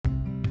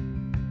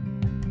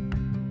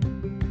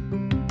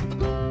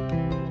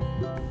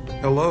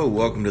Hello,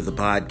 welcome to the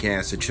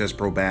podcast at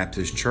Chesbro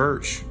Baptist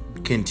Church,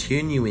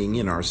 continuing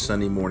in our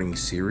Sunday morning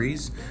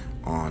series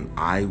on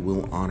I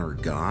Will Honor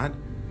God.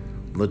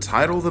 The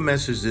title of the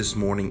message this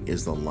morning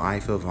is The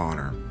Life of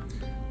Honor.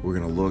 We're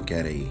going to look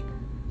at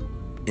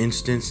an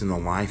instance in the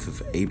life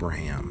of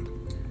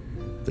Abraham.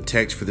 The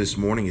text for this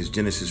morning is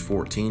Genesis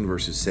 14,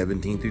 verses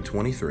 17 through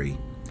 23.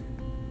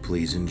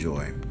 Please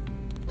enjoy.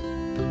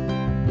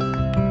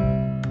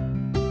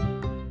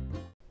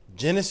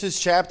 Genesis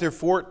chapter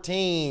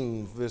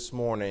 14 this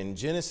morning.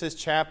 Genesis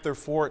chapter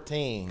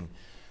 14.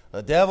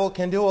 The devil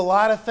can do a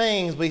lot of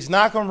things, but he's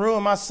not going to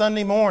ruin my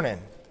Sunday morning.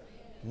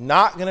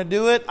 Not going to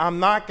do it. I'm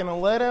not going to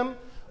let him.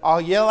 I'll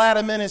yell at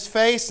him in his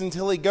face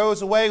until he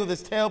goes away with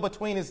his tail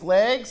between his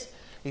legs.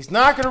 He's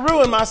not going to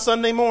ruin my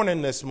Sunday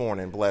morning this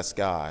morning, bless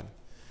God.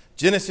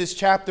 Genesis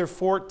chapter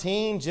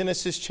 14.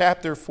 Genesis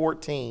chapter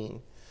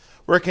 14.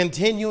 We're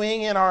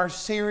continuing in our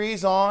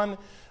series on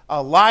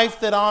a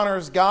life that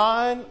honors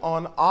God,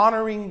 on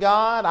honoring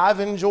God. I've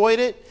enjoyed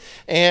it,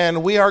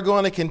 and we are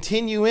going to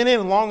continue in it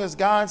as long as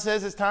God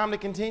says it's time to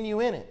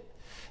continue in it.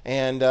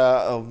 And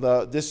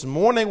this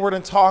morning we're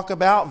going to talk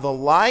about the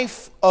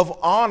life of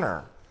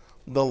honor.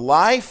 The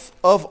life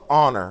of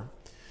honor.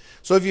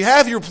 So if you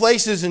have your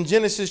places in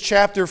Genesis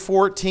chapter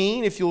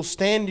 14, if you'll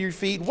stand to your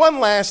feet one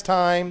last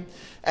time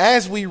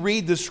as we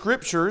read the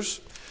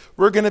scriptures,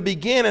 we're going to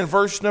begin in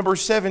verse number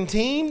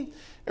 17.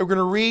 We're going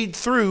to read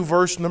through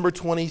verse number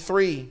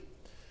 23.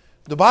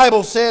 The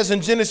Bible says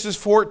in Genesis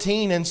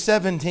 14 and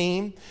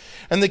 17,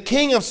 "And the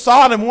king of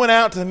Sodom went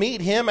out to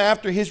meet him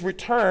after his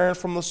return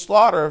from the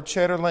slaughter of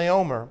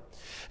Chedorlaomer,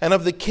 and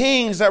of the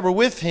kings that were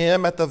with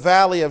him at the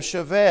valley of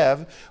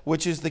Shevev,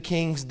 which is the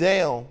king's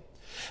dale.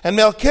 And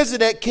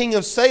Melchizedek, king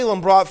of Salem,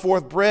 brought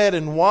forth bread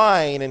and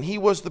wine, and he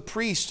was the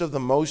priest of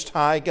the Most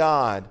High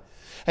God.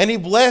 And he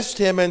blessed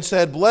him and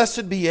said,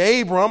 Blessed be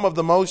Abram of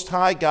the Most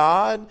High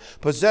God,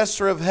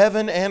 possessor of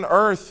heaven and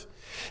earth.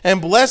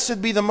 And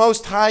blessed be the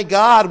Most High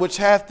God, which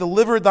hath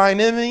delivered thine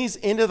enemies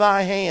into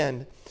thy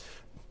hand.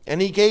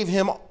 And he gave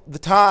him the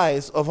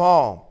tithes of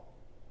all.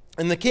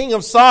 And the king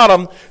of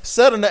Sodom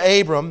said unto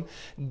Abram,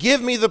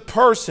 Give me the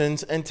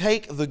persons, and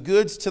take the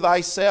goods to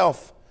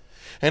thyself.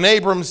 And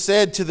Abram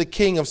said to the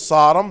king of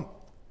Sodom,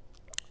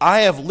 I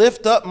have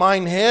lifted up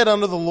mine head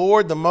unto the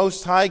Lord, the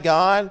Most High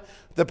God,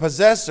 the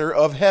possessor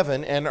of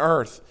heaven and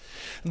earth,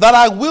 that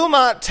I will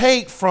not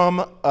take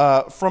from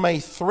a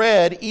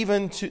thread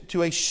even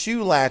to a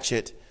shoe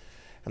latchet,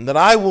 and that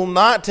I will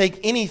not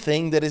take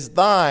anything that is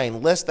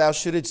thine, lest thou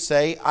shouldest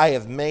say, I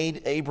have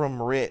made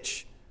Abram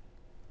rich."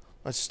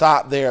 Let's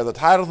stop there. The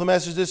title of the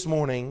message this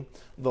morning,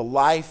 The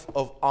Life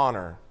of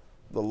Honor.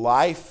 The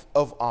Life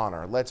of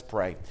Honor. Let's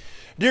pray.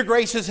 Dear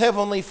gracious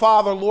Heavenly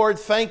Father, Lord,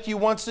 thank you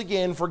once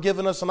again for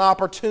giving us an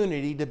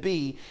opportunity to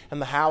be in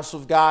the house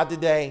of God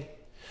today.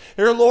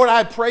 Dear Lord,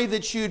 I pray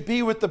that you'd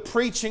be with the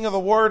preaching of the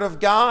Word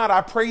of God.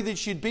 I pray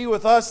that you'd be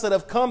with us that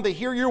have come to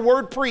hear your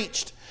Word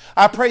preached.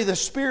 I pray the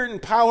Spirit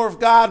and power of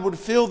God would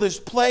fill this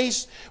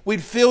place.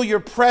 We'd feel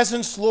your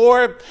presence,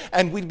 Lord,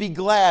 and we'd be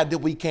glad that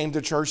we came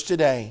to church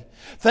today.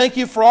 Thank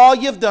you for all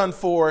you've done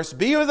for us.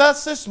 Be with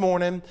us this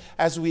morning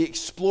as we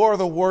explore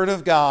the Word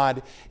of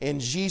God.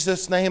 In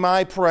Jesus' name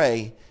I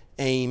pray.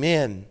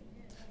 Amen.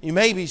 You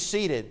may be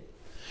seated.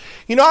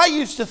 You know, I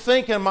used to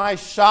think in my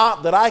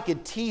shop that I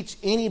could teach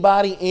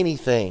anybody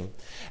anything.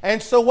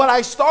 And so what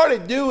I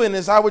started doing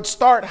is I would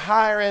start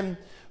hiring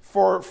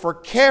for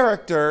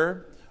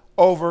character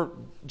over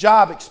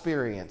job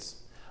experience.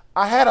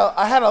 I had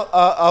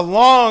a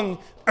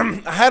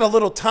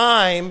little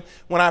time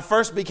when I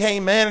first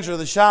became manager of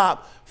the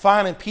shop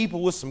finding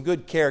people with some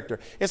good character.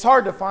 It's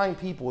hard to find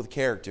people with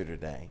character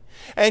today.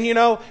 And you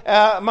know,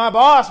 my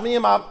boss, me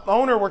and my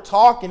owner were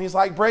talking. He's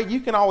like, Brett, you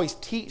can always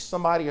teach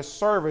somebody a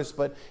service,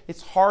 but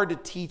it's hard to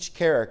teach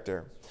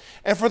character.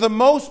 And for the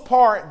most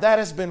part, that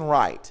has been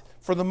right.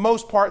 For the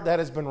most part, that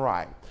has been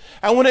right.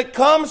 And when it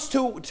comes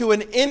to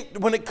an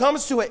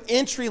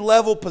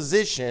entry-level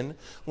position,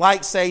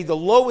 like, say, the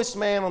lowest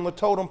man on the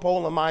totem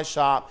pole in my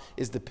shop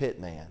is the pit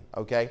man,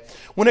 okay?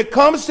 When it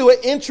comes to an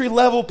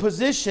entry-level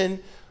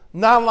position,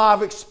 not a lot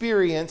of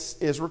experience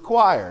is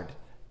required.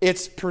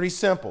 It's pretty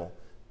simple.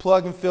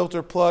 Plug and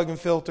filter, plug and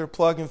filter,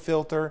 plug and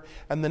filter,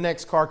 and the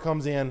next car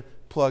comes in,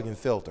 plug and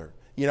filter.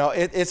 You know,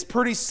 it's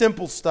pretty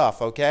simple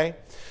stuff, okay?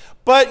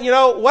 But, you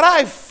know, what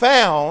I've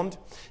found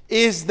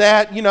is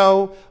that, you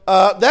know,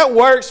 that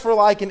works for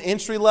like an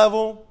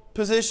entry-level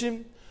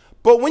position.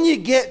 But when you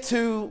get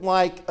to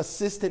like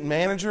assistant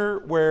manager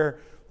where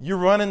you're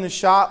running the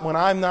shop when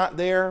I'm not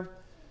there,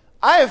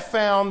 I have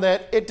found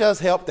that it does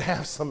help to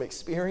have some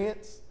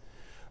experience.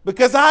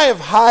 Because I have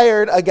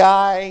hired a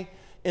guy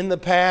in the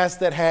past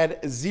that had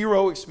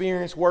zero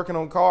experience working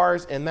on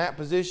cars in that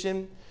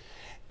position.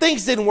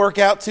 Things didn't work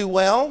out too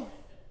well.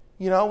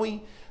 You know,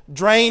 we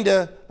drained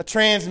a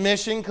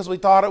transmission because we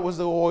thought it was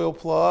the oil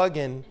plug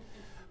and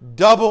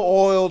double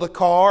oiled a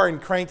car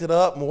and cranked it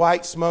up and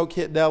white smoke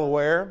hit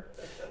Delaware.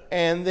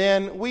 And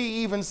then we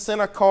even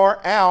sent a car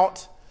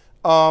out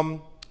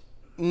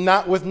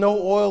not with no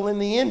oil in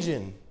the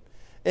engine.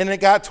 and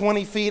it got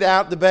 20 feet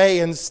out the bay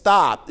and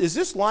stopped. Is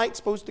this light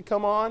supposed to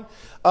come on?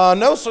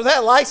 No, sir,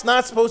 that light's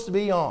not supposed to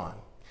be on.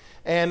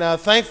 And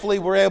thankfully,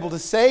 we're able to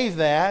save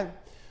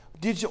that.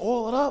 Did you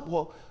oil it up?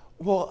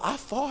 Well, I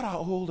thought I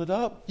oiled it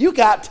up. You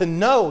got to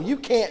know. You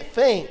can't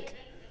think.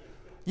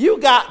 You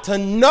got to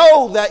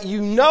know that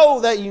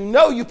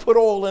you put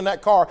oil in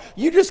that car.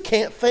 You just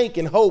can't think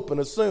and hope and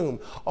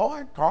assume, oh,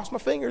 I cross my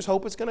fingers,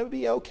 hope it's going to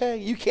be okay.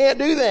 You can't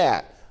do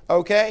that,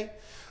 okay?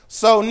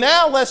 So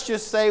now let's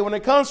just say when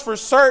it comes for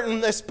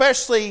certain,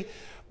 especially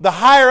the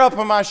higher up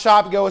in my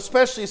shop go,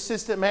 especially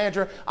assistant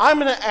manager, I'm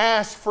going to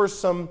ask for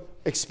some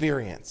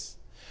experience.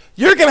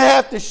 You're going to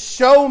have to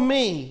show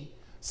me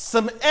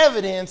some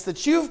evidence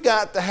that you've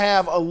got to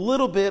have a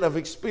little bit of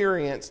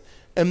experience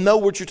and know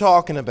what you're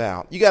talking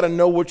about. You got to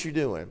know what you're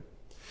doing.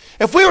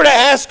 If we were to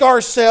ask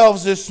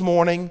ourselves this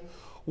morning,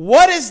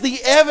 what is the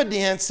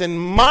evidence in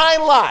my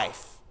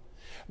life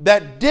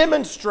that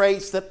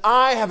demonstrates that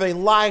I have a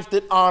life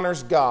that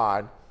honors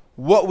God?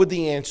 What would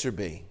the answer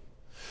be?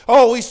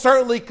 Oh, we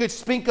certainly could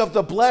speak of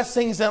the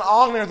blessings and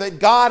honor that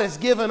God has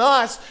given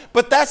us,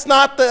 but that's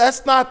not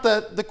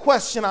the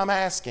question I'm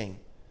asking.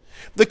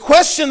 The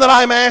question that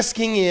I'm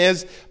asking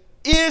is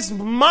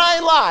my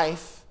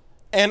life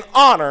an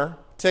honor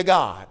to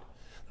God?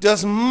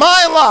 Does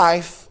my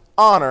life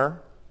honor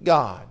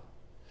God?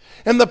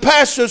 In the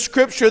passage of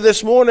Scripture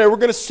this morning, we're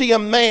going to see a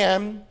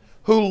man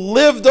who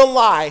lived a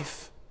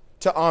life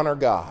to honor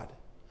God.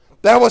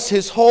 That was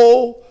his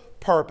whole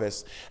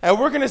purpose. And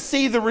we're going to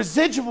see the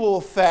residual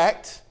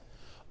effect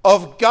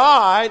of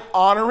God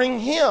honoring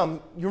him.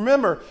 You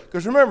remember,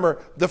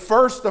 the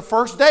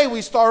first day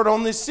we started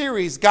on this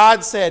series,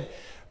 God said,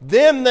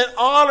 "Them that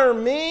honor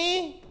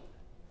me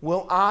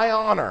will I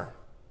honor."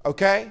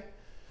 Okay?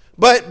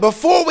 But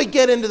before we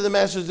get into the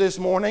message this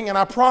morning, and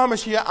I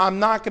promise you I'm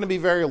not going to be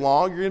very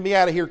long. You're going to be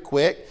out of here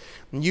quick.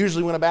 And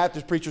usually when a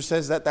Baptist preacher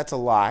says that, that's a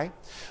lie.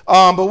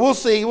 But we'll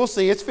see.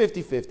 It's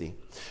 50-50.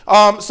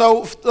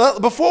 So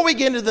before we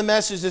get into the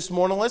message this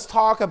morning, let's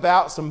talk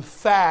about some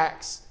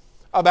facts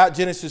about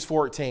Genesis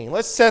 14.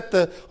 Let's set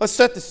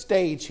the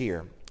stage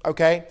here.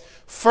 Okay?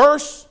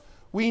 First,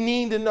 we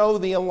need to know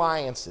the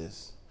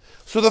alliances.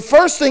 So the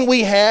first thing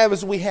we have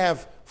is we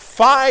have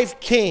 5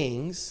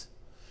 kings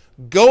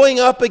going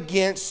up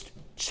against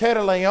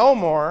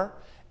Chedorlaomer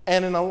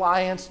and an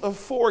alliance of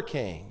 4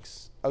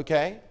 kings.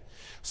 Okay?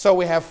 So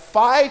we have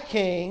 5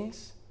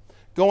 kings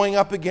going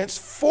up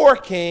against 4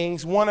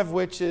 kings, one of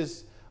which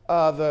is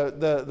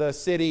the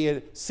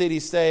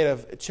city-state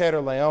of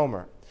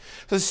Chedorlaomer.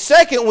 So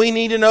second, we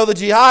need to know the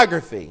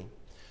geography.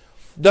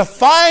 The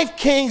 5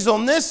 kings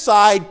on this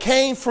side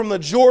came from the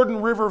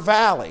Jordan River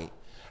Valley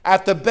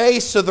at the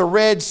base of the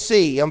Red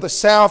Sea, on the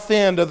south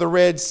end of the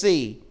Red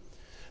Sea.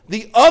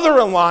 The other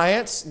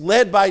alliance,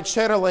 led by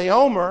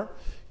Chedorlaomer,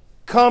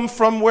 come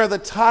from where the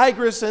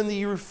Tigris and the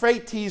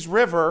Euphrates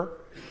River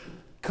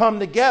come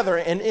together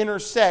and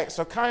intersect,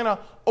 so kind of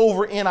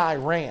over in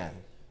Iran.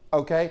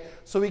 Okay,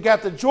 so we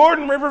got the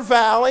Jordan River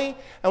Valley,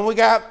 and we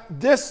got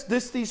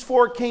these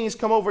 4 kings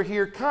come over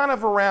here, kind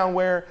of around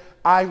where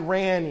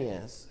Iran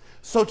is.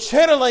 So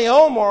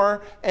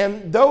Chedorlaomer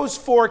and those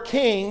 4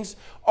 kings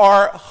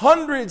are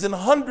hundreds and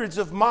hundreds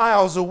of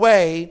miles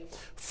away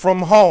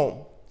from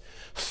home.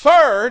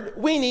 Third,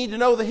 we need to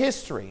know the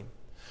history.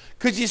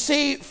 Because you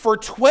see, for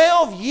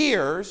 12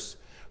 years,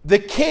 the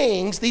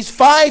kings, these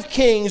 5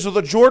 kings of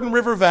the Jordan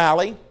River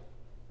Valley,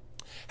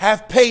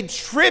 have paid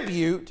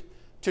tribute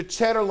to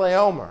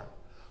Chedorlaomer.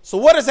 So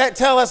what does that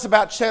tell us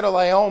about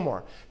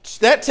Chedorlaomer?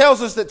 That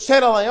tells us that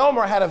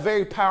Chedorlaomer had a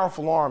very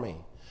powerful army.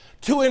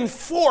 To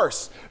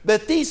enforce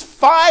that these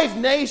 5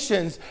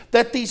 nations,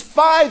 that these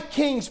 5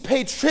 kings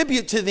paid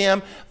tribute to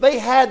them, they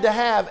had to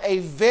have a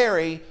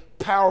very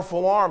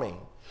powerful army.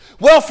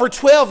 Well, for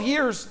 12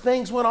 years,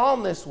 things went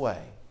on this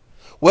way.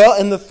 Well,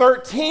 in the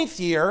 13th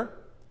year,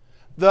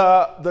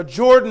 the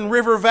Jordan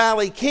River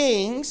Valley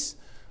Kings,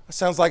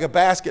 sounds like a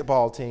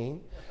basketball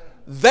team,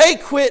 they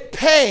quit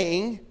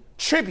paying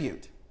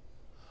tribute.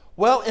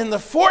 Well, in the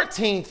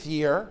 14th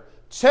year,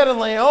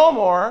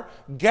 Chedorlaomer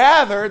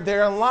gathered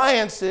their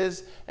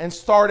alliances and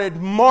started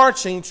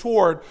marching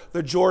toward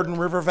the Jordan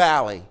River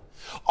Valley.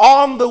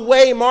 On the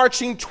way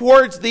marching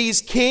towards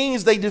these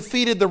kings, they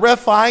defeated the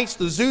Rephites,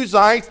 the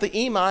Zuzites, the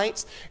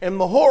Emites, and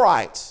the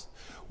Horites.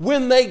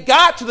 When they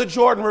got to the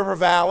Jordan River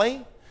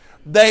Valley,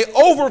 they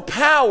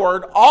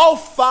overpowered all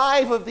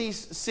 5 of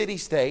these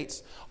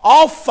city-states,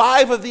 all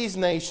 5 of these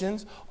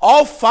nations,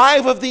 all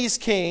 5 of these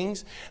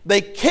kings.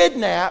 They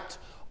kidnapped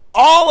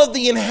all of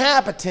the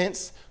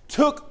inhabitants,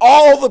 took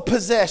all the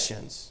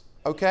possessions.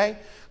 Okay?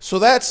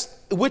 So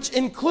which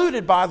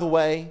included, by the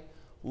way,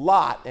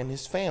 Lot and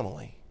his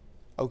family.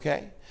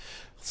 Okay?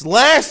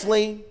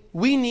 Lastly,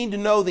 we need to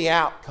know the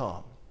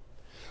outcome.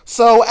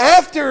 So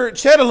after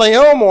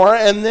Chedorlaomer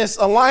and this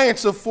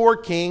alliance of 4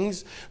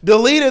 kings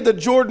deleted the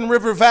Jordan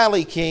River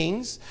Valley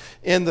kings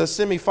in the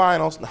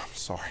semifinals. No, I'm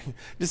sorry.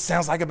 This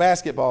sounds like a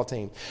basketball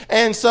team.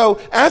 And so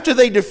after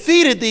they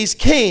defeated these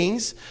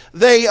kings,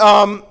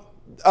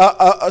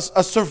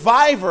 a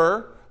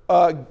survivor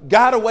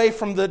got away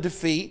from the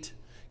defeat,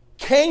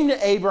 came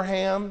to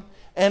Abraham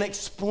and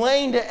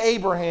explained to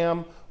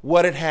Abraham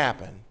what had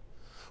happened.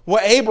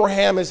 Well,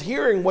 Abraham is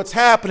hearing what's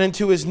happening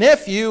to his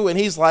nephew, and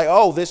he's like,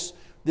 oh, this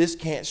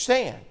can't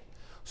stand.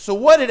 So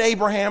what did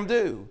Abraham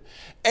do?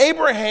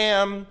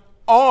 Abraham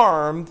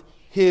armed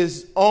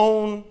his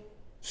own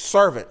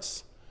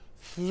servants,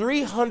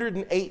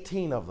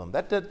 318 of them.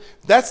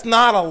 That's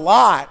not a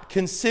lot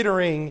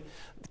considering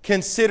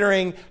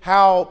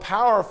how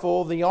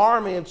powerful the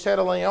army of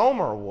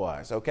Chedorlaomer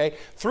was, okay?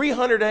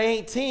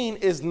 318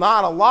 is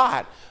not a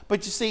lot.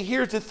 But you see,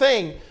 here's the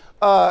thing.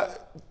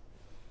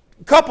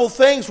 Couple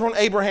things were on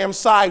Abraham's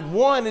side.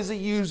 One is he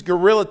used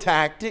guerrilla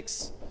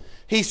tactics.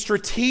 He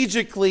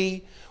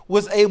strategically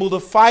was able to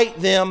fight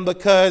them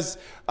because,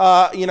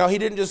 he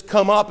didn't just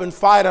come up and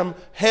fight them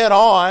head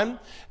on.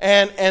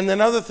 And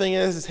another thing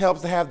is it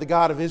helps to have the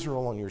God of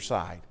Israel on your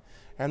side.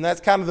 And that's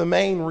kind of the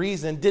main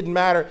reason. It didn't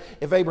matter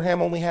if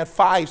Abraham only had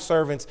 5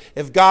 servants.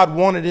 If God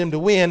wanted him to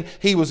win,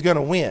 he was going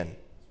to win.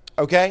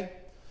 Okay?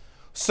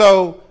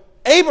 So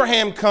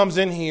Abraham comes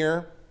in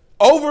here,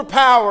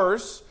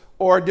 overpowers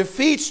or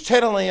defeats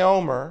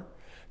Chedorlaomer,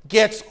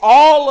 gets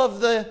all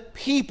of the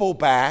people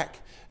back,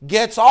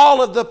 gets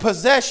all of the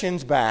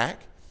possessions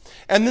back,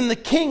 and then the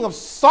king of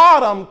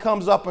Sodom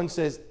comes up and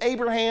says,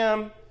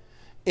 Abraham,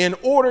 in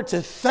order to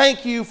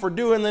thank you for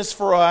doing this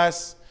for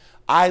us,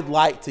 I'd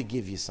like to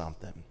give you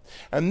something.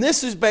 And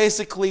this is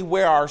basically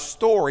where our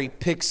story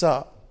picks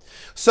up.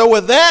 So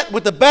with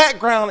the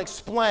background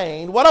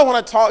explained, what I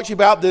want to talk to you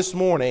about this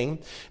morning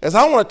is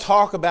I want to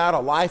talk about a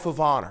life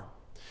of honor.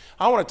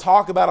 I want to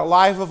talk about a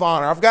life of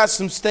honor. I've got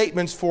some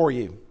statements for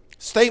you.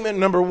 Statement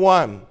number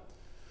 1.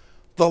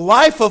 The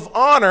life of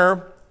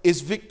honor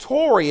is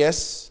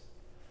victorious,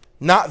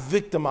 not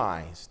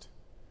victimized.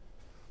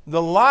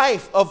 The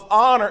life of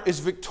honor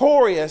is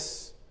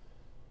victorious,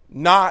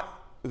 not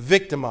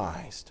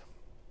victimized.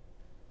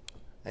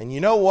 And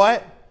you know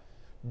what?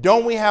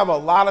 Don't we have a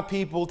lot of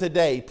people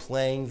today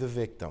playing the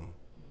victim?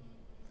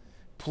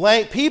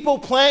 People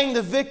playing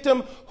the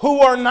victim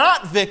who are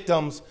not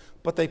victims,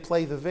 but they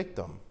play the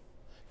victim.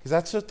 Because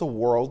that's what the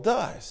world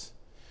does.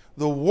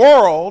 The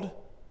world,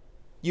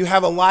 you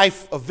have a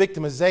life of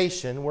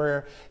victimization,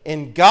 where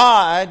in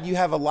God you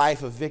have a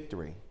life of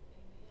victory.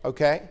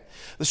 Okay?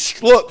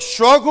 Look,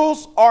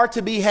 struggles are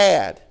to be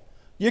had.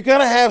 You're going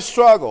to have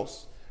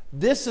struggles.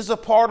 This is a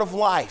part of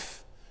life.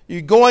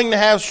 You're going to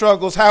have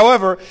struggles.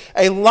 However,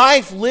 a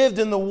life lived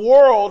in the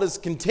world is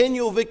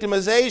continual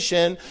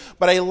victimization,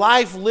 but a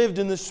life lived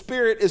in the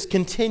Spirit is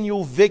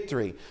continual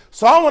victory.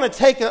 So I want to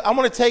take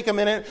a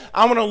minute.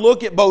 I want to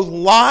look at both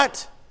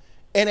Lot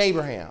and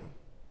Abraham.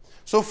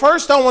 So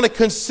first I want to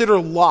consider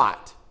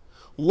Lot.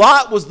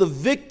 Lot was the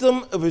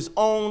victim of his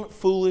own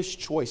foolish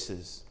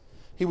choices.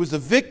 He was the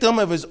victim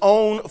of his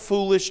own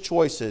foolish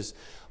choices.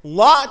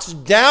 Lot's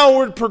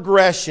downward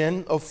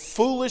progression of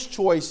foolish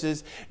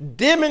choices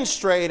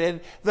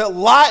demonstrated that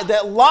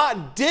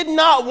Lot did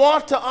not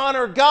want to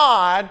honor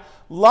God.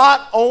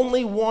 Lot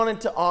only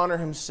wanted to honor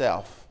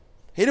himself.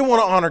 He didn't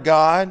want to honor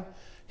God.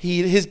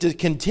 His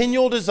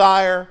continual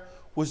desire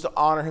was to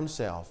honor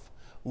himself.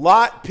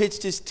 Lot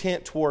pitched his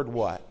tent toward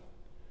what?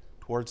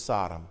 Toward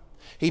Sodom.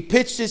 He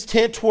pitched his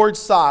tent toward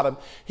Sodom.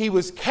 He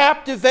was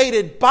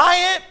captivated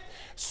by it,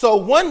 so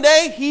one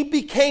day he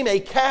became a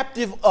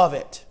captive of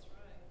it.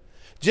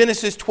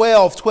 Genesis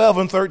 12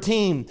 and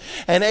 13.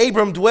 And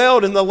Abram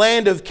dwelled in the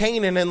land of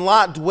Canaan, and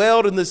Lot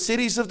dwelled in the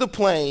cities of the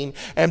plain,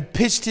 and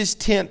pitched his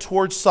tent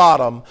toward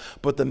Sodom.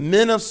 But the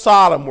men of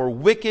Sodom were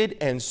wicked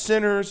and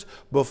sinners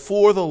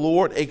before the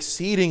Lord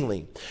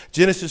exceedingly.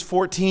 Genesis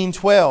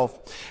 14:12.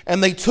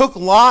 And they took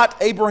Lot,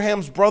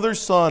 Abraham's brother's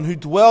son, who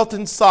dwelt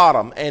in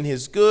Sodom, and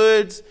his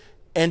goods,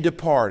 and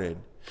departed.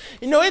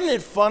 You know, isn't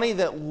it funny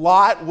that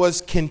Lot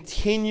was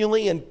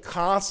continually and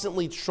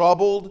constantly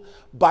troubled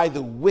by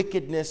the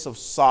wickedness of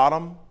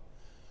Sodom?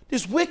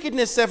 Does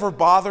wickedness ever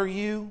bother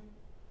you?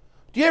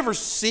 Do you ever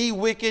see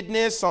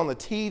wickedness on the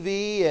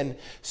TV and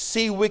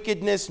see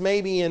wickedness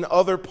maybe in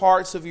other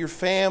parts of your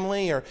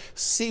family, or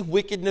see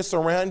wickedness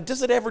around?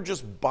 Does it ever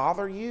just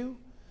bother you?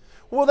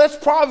 Well, that's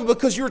probably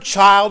because you're a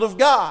child of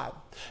God.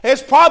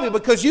 It's probably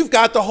because you've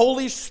got the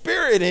Holy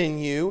Spirit in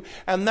you,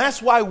 and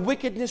that's why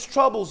wickedness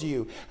troubles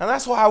you. And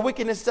that's why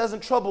wickedness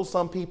doesn't trouble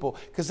some people,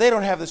 because they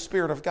don't have the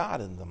Spirit of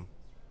God in them.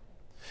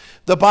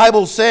 The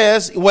Bible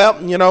says,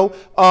 well,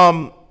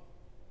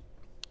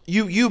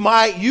 you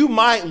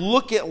might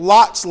look at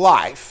Lot's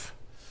life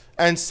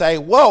and say,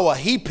 whoa,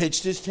 he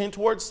pitched his tent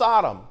toward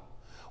Sodom.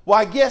 Well,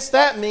 I guess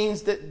that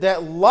means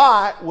that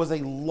Lot was a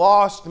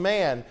lost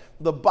man.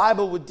 The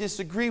Bible would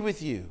disagree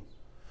with you.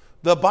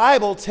 The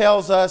Bible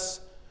tells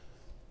us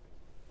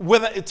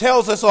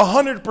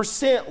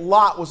 100%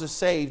 Lot was a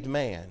saved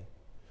man.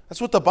 That's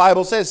what the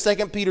Bible says,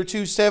 2 Peter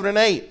 2:7 and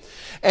 8.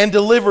 And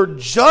delivered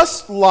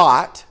just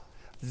Lot,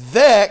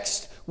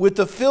 vexed with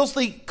the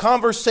filthy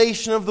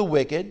conversation of the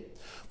wicked,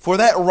 for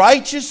that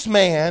righteous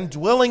man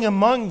dwelling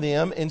among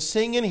them and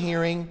seeing and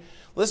hearing,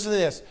 listen to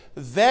this,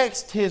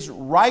 vexed his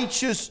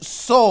righteous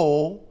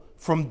soul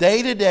from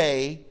day to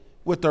day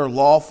with their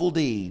lawful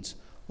deeds.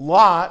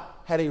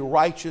 Lot had a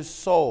righteous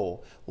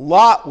soul.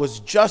 Lot was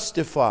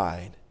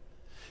justified.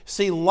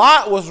 See,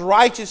 Lot was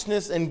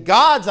righteousness in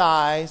God's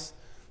eyes,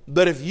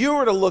 but if you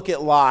were to look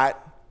at Lot,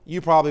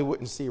 you probably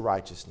wouldn't see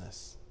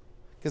righteousness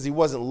because he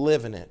wasn't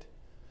living it.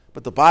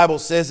 But the Bible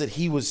says that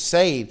he was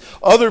saved.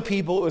 Other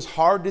people, it was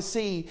hard to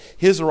see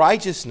his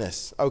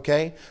righteousness,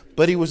 okay?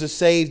 But he was a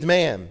saved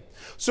man.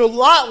 So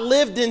Lot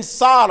lived in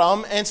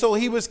Sodom, and so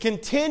he was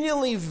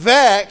continually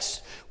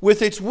vexed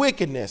with its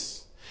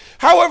wickedness.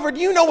 However, do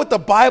you know what the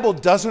Bible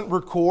doesn't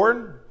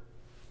record?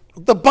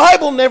 The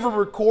Bible never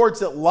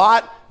records that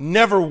Lot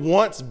never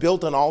once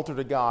built an altar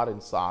to God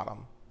in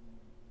Sodom.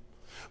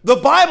 The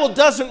Bible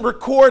doesn't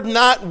record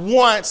not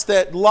once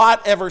that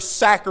Lot ever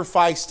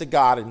sacrificed to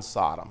God in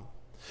Sodom.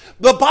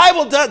 The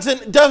Bible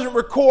doesn't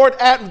record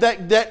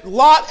that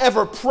Lot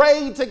ever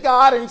prayed to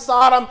God in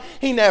Sodom.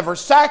 He never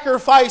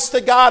sacrificed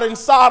to God in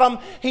Sodom.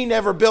 He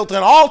never built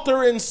an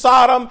altar in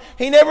Sodom.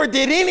 He never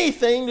did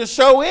anything to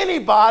show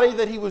anybody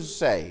that he was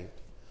saved.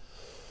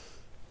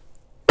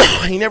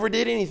 He never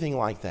did anything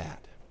like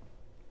that.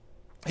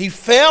 He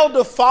failed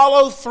to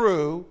follow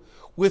through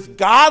with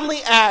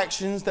godly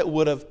actions that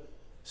would have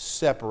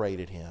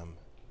separated him.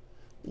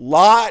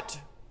 Lot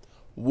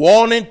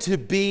wanted to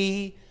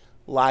be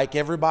like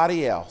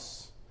everybody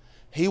else.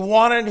 He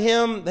wanted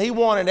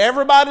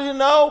everybody to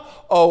know,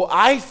 oh,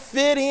 I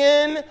fit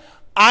in.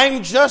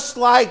 I'm just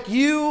like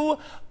you.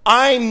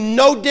 I'm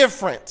no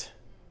different.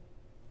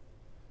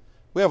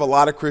 We have a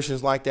lot of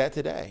Christians like that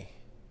today.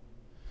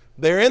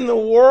 They're in the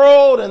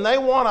world and they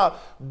want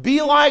to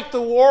be like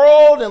the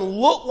world and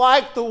look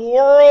like the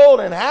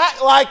world and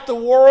act like the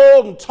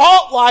world and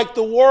talk like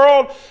the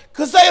world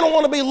because they don't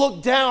want to be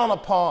looked down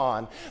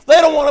upon. They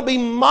don't want to be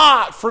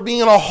mocked for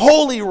being a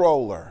holy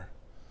roller.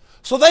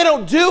 So they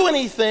don't do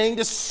anything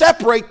to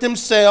separate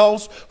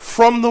themselves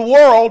from the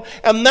world,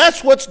 and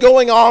that's what's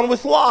going on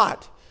with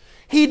Lot.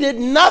 He did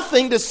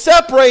nothing to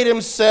separate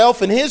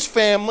himself and his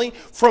family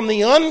from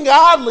the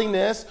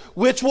ungodliness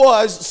which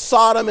was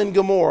Sodom and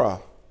Gomorrah.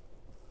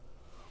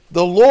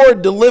 The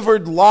Lord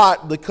delivered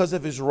Lot because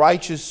of his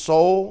righteous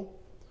soul,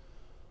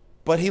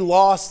 but he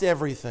lost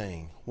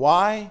everything.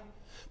 Why?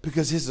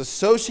 Because his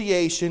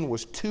association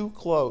was too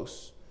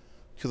close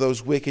to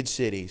those wicked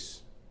cities.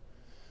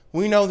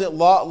 We know that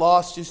Lot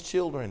lost his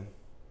children.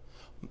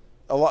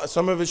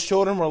 Some of his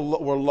children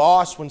were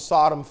lost when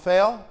Sodom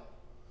fell.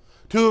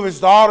 2 of his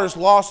daughters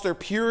lost their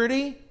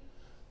purity,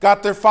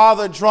 got their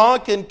father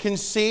drunk and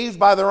conceived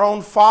by their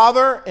own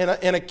father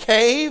in a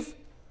cave.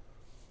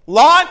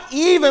 Lot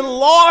even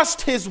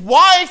lost his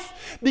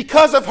wife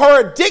because of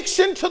her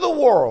addiction to the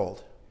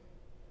world.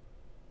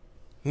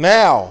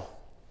 Now,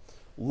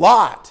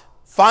 Lot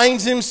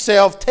finds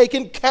himself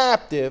taken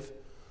captive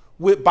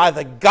by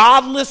the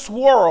godless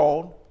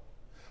world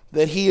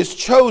that he has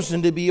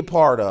chosen to be a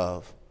part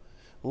of.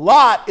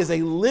 Lot is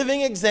a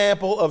living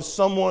example of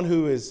someone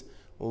who is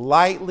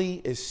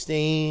lightly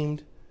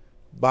esteemed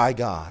by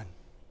God.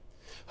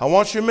 I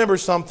want you to remember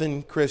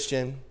something,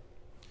 Christian.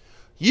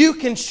 You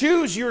can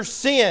choose your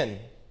sin,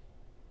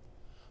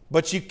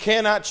 but you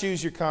cannot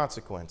choose your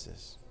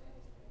consequences.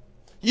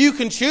 You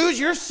can choose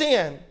your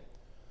sin,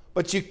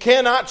 but you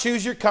cannot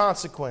choose your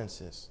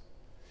consequences.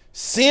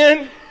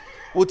 Sin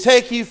will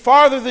take you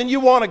farther than you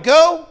want to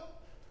go,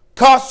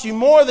 cost you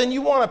more than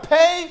you want to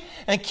pay,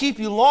 and keep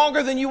you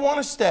longer than you want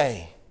to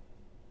stay.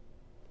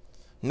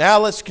 Now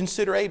let's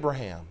consider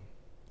Abraham,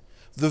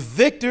 the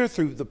victor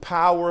through the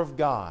power of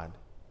God.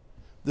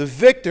 The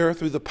victor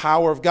through the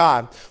power of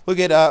God. Look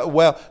at,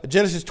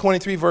 Genesis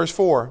 23, verse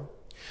 4.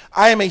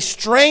 I am a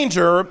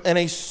stranger and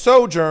a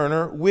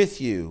sojourner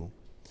with you.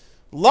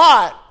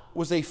 Lot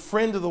was a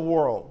friend of the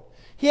world.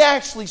 He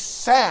actually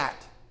sat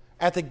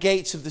at the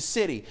gates of the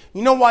city.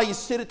 You know why you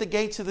sit at the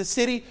gates of the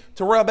city?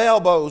 To rub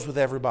elbows with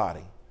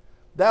everybody.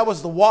 That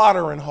was the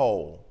watering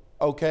hole,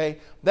 okay?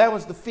 That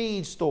was the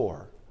feed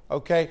store,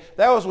 okay?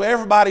 That was where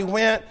everybody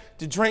went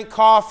to drink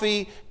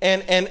coffee,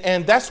 and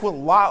that's what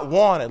Lot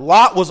wanted.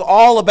 Lot was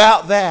all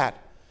about that.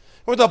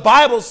 Where the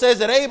Bible says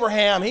that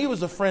Abraham, he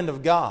was a friend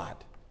of God.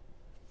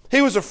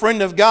 He was a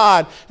friend of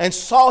God and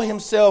saw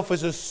himself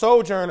as a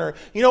sojourner.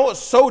 You know what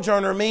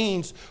sojourner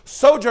means?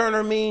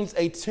 Sojourner means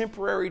a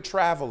temporary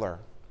traveler.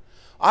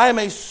 I am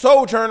a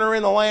sojourner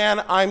in the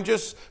land. I'm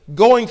just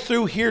going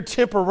through here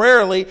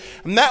temporarily.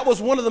 And that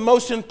was one of the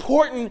most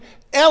important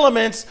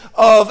elements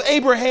of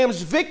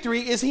Abraham's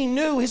victory is he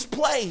knew his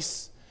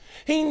place.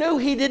 He knew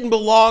he didn't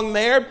belong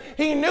there.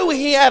 He knew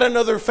he had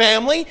another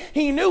family.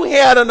 He knew he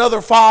had another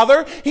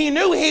father. He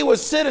knew he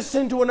was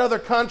citizen to another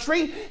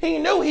country. He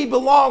knew he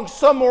belonged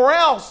somewhere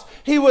else.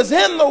 He was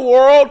in the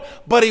world,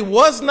 but he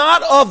was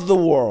not of the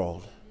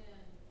world.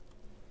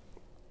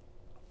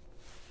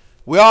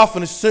 We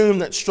often assume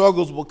that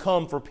struggles will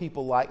come for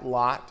people like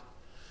Lot.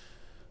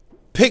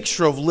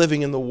 Picture of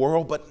living in the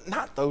world, but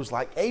not those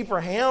like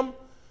Abraham.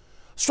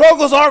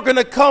 Struggles aren't going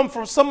to come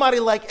from somebody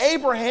like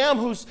Abraham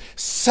who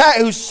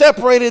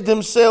separated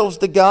themselves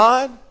to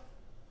God.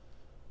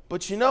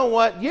 But you know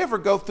what? You ever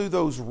go through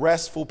those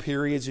restful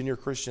periods in your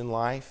Christian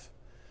life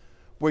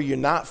where you're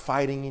not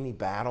fighting any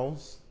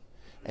battles?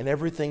 and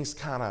everything's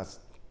kind of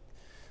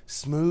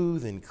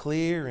smooth and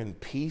clear and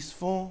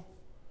peaceful.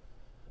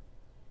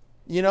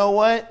 You know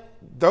what?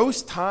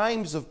 Those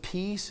times of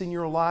peace in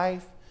your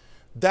life,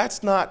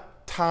 that's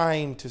not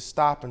time to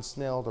stop and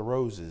smell the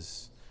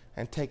roses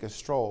and take a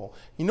stroll.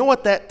 You know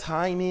what that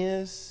time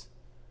is?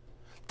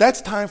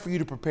 That's time for you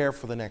to prepare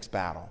for the next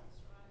battle.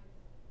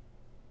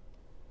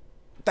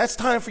 That's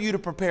time for you to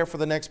prepare for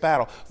the next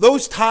battle.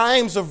 Those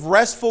times of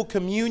restful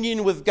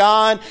communion with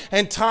God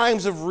and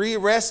times of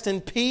rest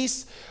and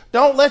peace,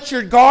 don't let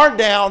your guard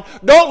down.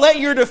 Don't let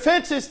your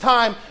defenses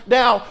time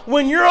down.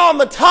 When you're on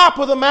the top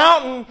of the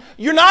mountain,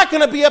 you're not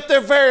going to be up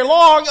there very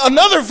long.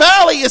 Another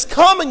valley is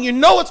coming. You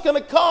know it's going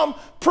to come.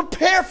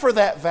 Prepare for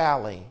that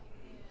valley.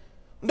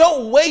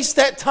 Don't waste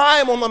that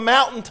time on the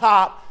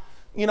mountaintop,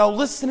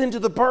 listening to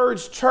the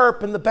birds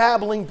chirp and the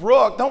babbling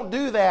brook. Don't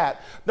do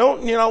that.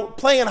 Don't,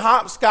 playing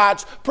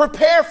hopscotch.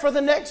 Prepare for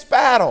the next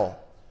battle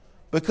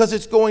because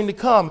it's going to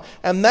come.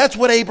 And that's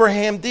what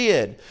Abraham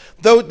did.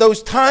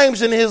 Those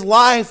times in his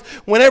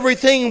life when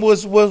everything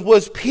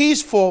was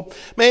peaceful,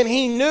 man,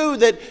 he knew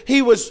that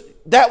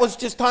that was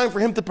just time for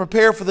him to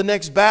prepare for the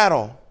next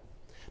battle.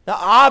 Now,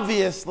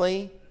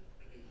 obviously,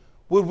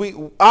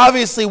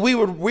 we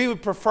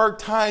would prefer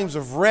times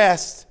of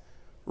rest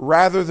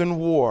rather than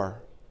war.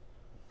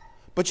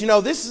 But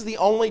this is the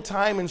only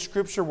time in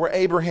Scripture where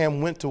Abraham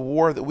went to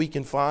war that we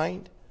can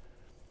find.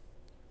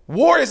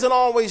 War isn't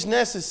always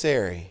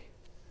necessary.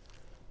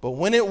 But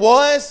when it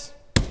was,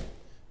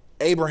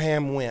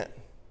 Abraham went.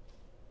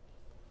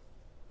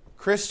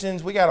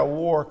 Christians, we got a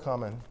war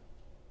coming.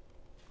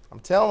 I'm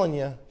telling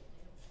you.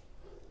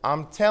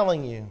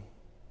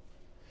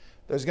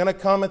 There's going to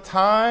come a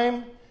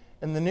time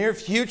in the near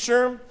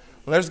future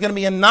when there's going to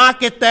be a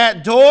knock at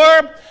that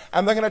door,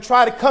 and they're going to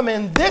try to come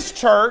in this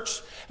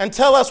church and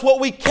tell us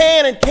what we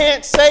can and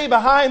can't say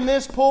behind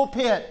this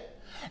pulpit.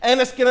 And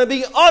it's going to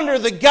be under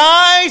the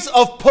guise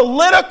of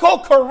political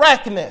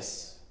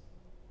correctness.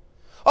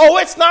 Oh,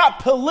 it's not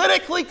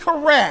politically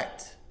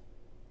correct.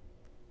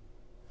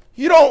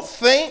 You don't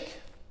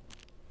think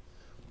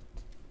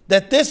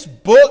that this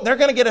book, they're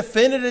going to get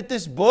offended at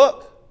this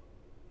book?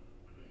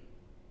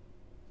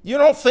 You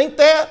don't think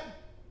that?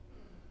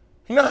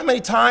 You know how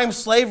many times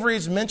slavery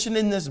is mentioned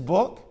in this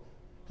book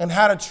and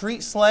how to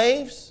treat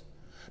slaves?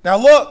 Now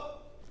look,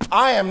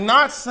 I am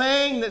not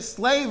saying that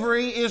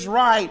slavery is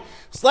right.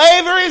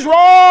 Slavery is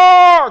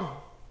wrong.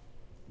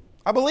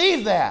 I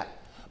believe that.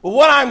 But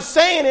what I'm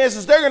saying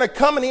is they're going to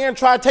come in here and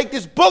try to take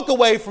this book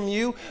away from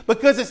you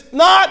because it's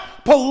not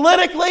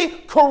politically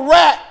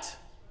correct.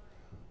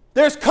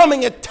 There's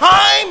coming a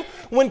time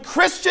when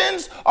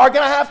Christians are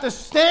going to have to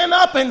stand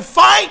up and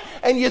fight,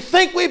 and you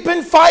think we've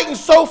been fighting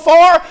so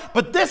far,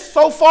 but this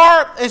so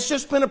far has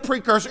just been a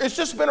precursor. It's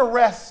just been a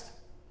rest.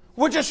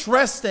 We're just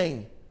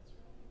resting.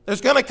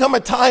 There's going to come a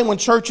time when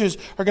churches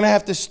are going to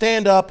have to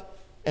stand up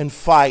and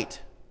fight.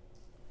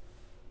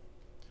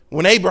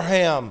 When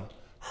Abraham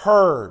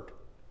heard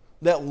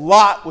that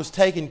Lot was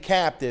taken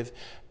captive,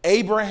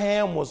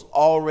 Abraham was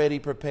already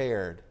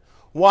prepared.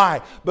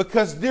 Why?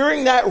 Because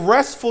during that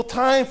restful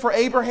time for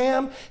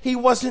Abraham, he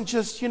wasn't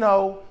just,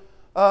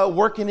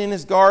 working in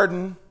his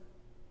garden.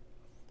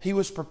 He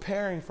was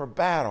preparing for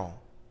battle.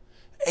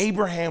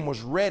 Abraham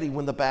was ready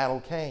when the battle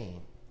came.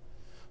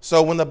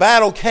 So when the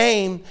battle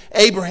came,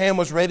 Abraham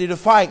was ready to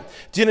fight.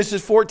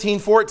 Genesis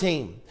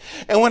 14:14.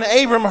 And when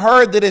Abram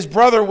heard that his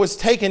brother was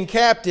taken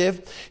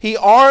captive, he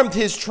armed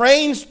his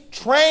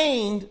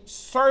trained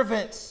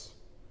servants.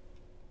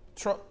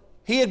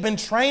 He had been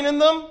training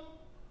them.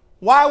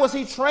 Why was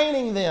he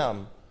training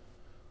them?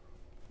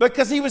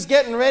 Because he was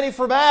getting ready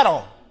for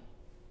battle.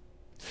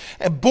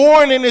 And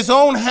born in his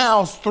own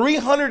house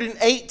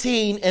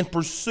 318 and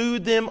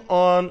pursued them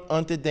on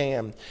unto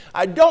Dan.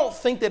 I don't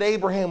think that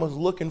Abraham was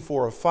looking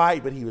for a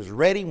fight, but he was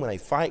ready when a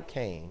fight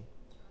came.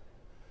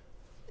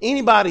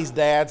 Anybody's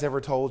dad's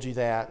ever told you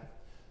that?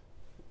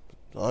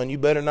 Son, you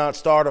better not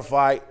start a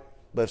fight,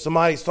 but if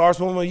somebody starts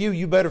one with you,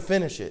 you better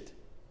finish it.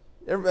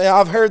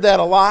 I've heard that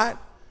a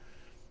lot.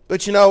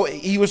 But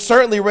he was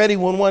certainly ready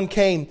when one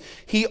came.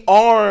 He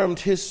armed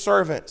his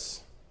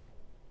servants.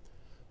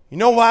 You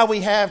know why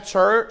we have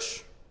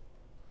church?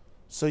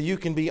 So you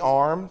can be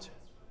armed.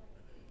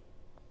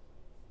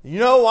 You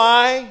know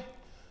why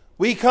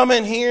we come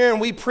in here and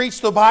we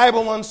preach the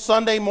Bible on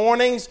Sunday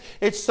mornings?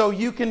 It's so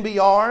you can be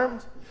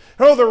armed.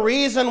 You know the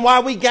reason why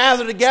we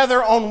gather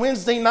together on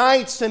Wednesday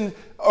nights and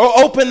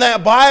open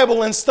that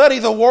Bible and study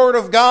the Word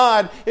of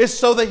God is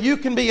so that you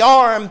can be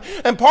armed.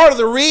 And part of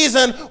the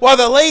reason why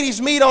the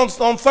ladies meet on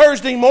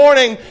Thursday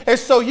morning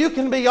is so you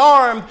can be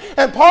armed.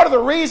 And part of the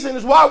reason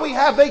is why we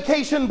have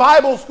Vacation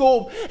Bible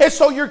School is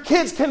so your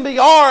kids can be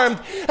armed.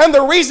 And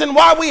the reason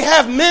why we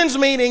have men's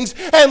meetings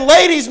and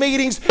ladies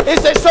meetings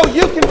is that so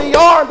you can be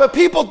armed, but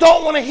people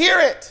don't want to hear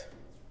it.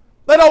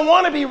 They don't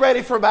want to be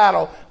ready for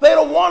battle. They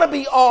don't want to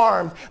be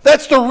armed.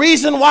 That's the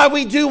reason why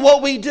we do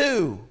what we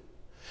do.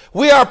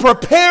 We are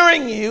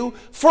preparing you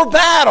for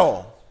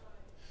battle.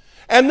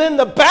 And then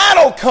the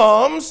battle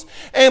comes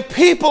and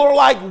people are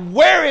like,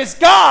 where is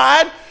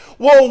God?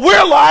 Well,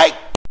 we're like,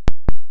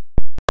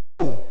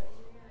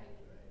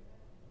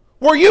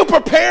 Were you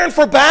preparing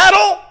for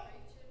battle?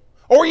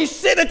 Or were you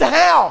sitting at the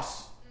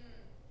house?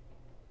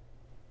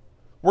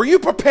 Were you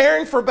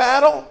preparing for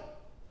battle?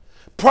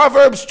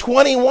 Proverbs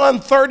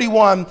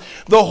 21:31,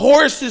 the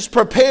horse is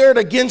prepared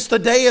against the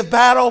day of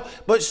battle,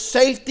 but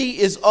safety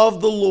is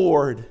of the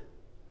Lord.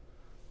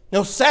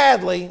 Now,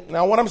 sadly,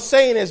 what I'm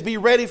saying is be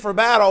ready for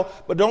battle,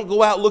 but don't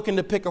go out looking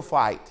to pick a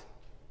fight.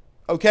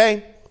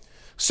 Okay?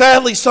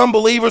 Sadly, some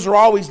believers are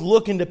always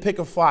looking to pick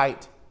a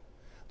fight.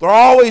 They're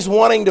always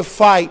wanting to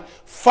fight.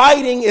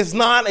 Fighting is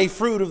not a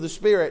fruit of the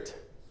Spirit.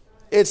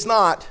 It's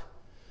not.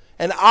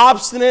 An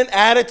obstinate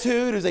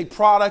attitude is a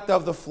product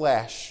of the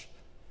flesh.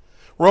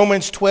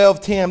 Romans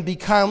 12:10, be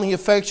kindly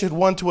affectionate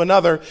one to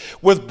another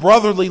with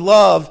brotherly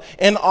love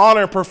and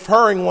honor,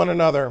 preferring one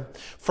another.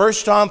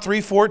 1 John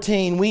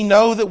 3:14, we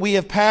know that we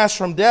have passed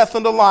from death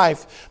unto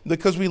life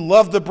because we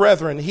love the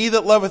brethren. He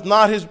that loveth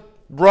not his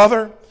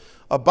brother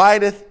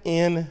abideth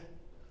in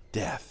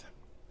death.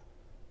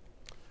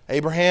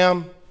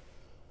 Abraham,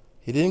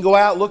 he didn't go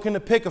out looking to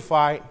pick a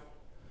fight,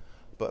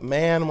 but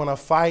man, when a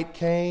fight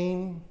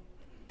came,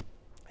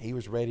 he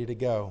was ready to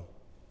go.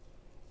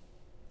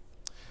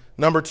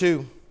 Number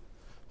 2,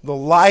 the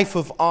life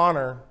of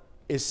honor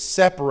is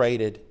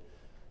separated,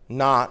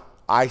 not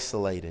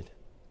isolated.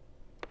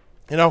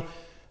 You know,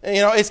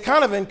 it's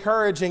kind of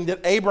encouraging that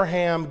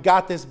Abraham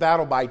got this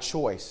battle by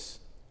choice,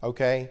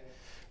 okay?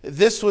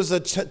 This was a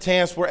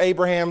chance where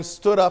Abraham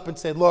stood up and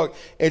said, look,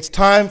 it's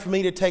time for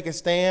me to take a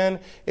stand.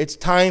 It's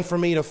time for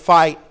me to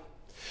fight.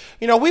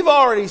 You know, we've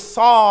already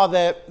saw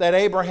that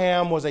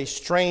Abraham was a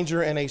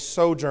stranger and a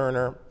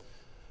sojourner.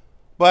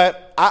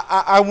 But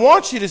I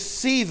want you to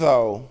see,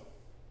 though,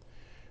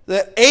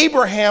 that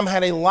Abraham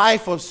had a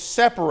life of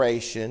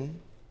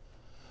separation,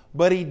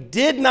 but he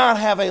did not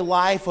have a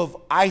life of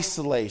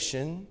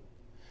isolation,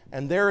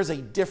 and there is a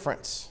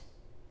difference.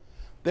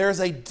 There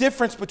is a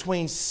difference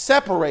between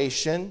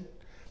separation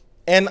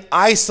and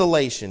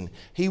isolation.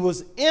 He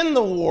was in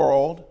the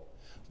world,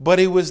 but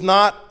he was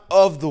not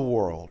of the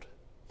world.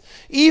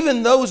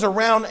 Even those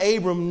around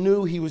Abram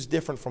knew he was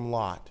different from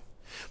Lot.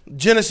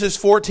 Genesis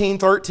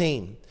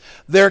 14:13.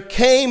 There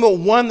came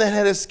one that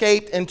had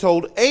escaped and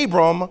told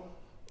Abram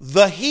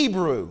the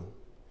Hebrew.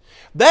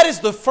 That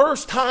is the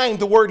first time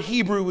the word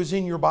Hebrew is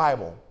in your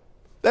Bible.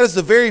 That is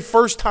the very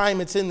first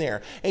time it's in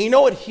there. And you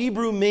know what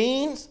Hebrew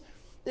means?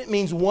 It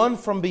means one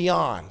from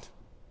beyond.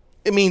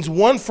 It means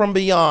one from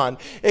beyond.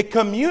 It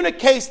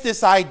communicates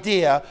this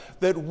idea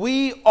that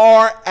we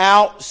are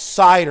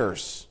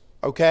outsiders.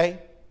 Okay?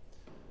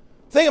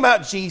 Think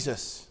about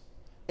Jesus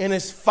in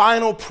his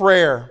final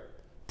prayer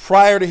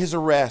prior to his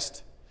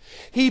arrest.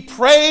 He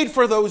prayed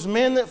for those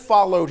men that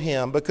followed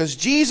him because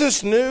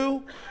Jesus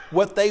knew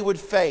what they would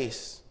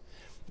face.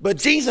 But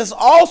Jesus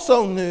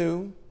also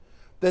knew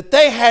that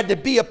they had to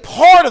be a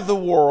part of the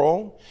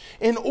world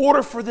in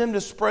order for them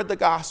to spread the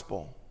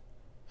gospel.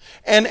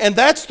 And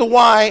that's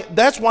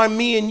why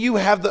me and you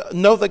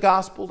know the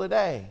gospel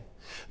today.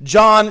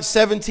 John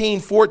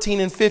 17:14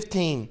 and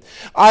 15.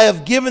 I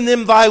have given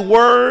them thy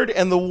word,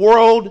 and the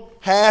world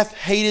hath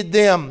hated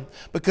them,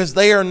 because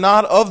they are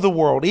not of the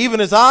world,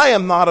 even as I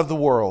am not of the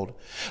world.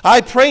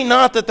 I pray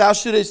not that thou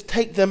shouldest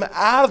take them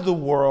out of the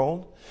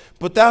world,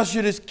 but thou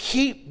shouldest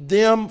keep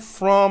them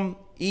from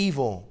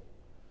evil.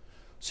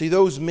 See,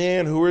 those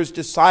men who were his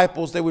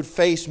disciples, they would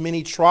face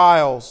many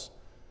trials.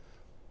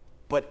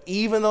 But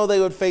even though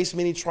they would face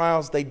many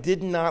trials, they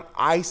did not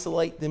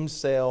isolate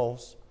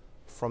themselves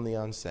from the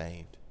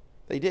unsaved.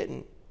 They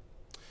didn't.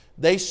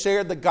 They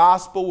shared the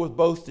gospel with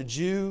both the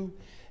Jew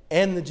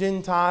and the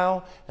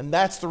Gentile, and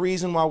that's the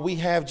reason why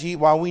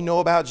we know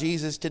about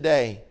Jesus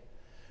today.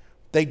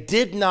 They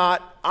did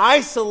not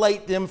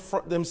isolate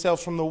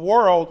themselves from the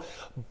world,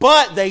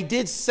 but they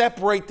did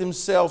separate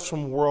themselves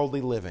from worldly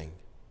living.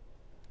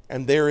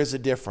 And there is a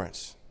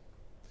difference.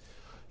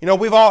 You know,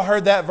 we've all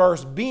heard that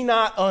verse, be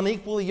not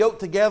unequally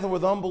yoked together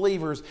with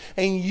unbelievers.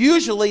 And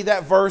usually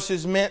that verse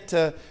is meant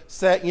to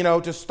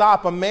to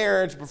stop a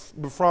marriage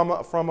from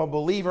a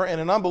believer and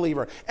an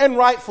unbeliever. And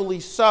rightfully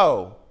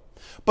so.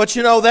 But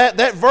you know,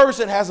 that verse,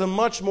 it has a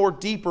much more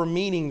deeper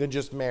meaning than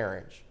just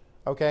marriage.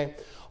 Okay?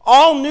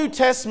 All New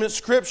Testament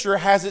Scripture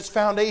has its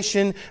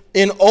foundation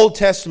in Old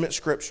Testament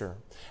Scripture.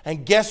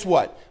 And guess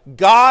what?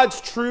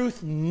 God's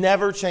truth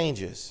never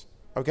changes.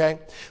 Okay?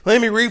 Let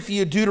me read for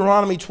you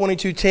Deuteronomy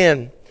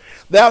 22:10.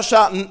 Thou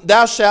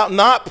shalt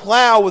not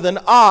plow with an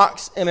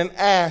ox and an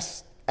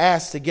ass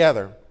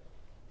together.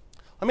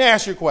 Let me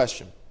ask you a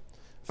question.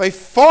 If a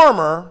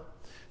farmer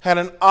had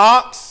an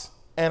ox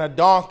and a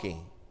donkey,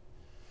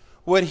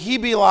 would he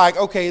be like,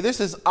 okay,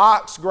 this is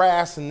ox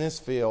grass in this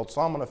field,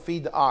 so I'm going to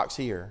feed the ox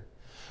here.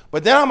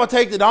 But then I'm going to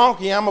take the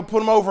donkey and I'm going to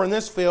put him over in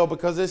this field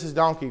because this is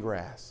donkey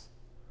grass.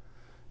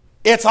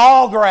 It's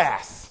all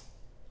grass,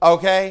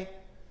 okay?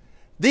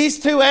 These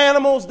two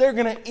animals, they're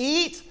going to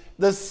eat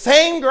the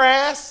same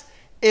grass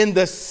in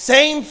the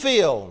same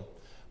field.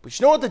 But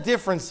you know what the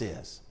difference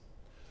is?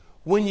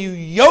 When you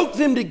yoke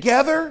them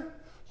together,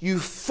 you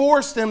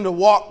force them to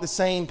walk the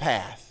same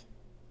path.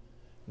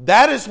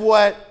 That is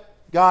what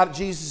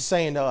Jesus is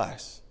saying to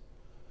us.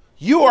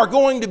 You are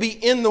going to be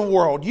in the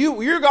world.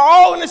 You're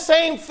all in the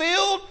same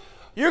field.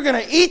 You're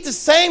going to eat the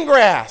same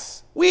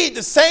grass. We eat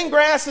the same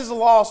grass as the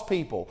lost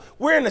people.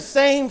 We're in the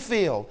same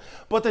field.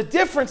 But the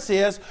difference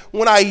is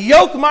when I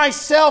yoke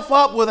myself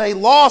up with a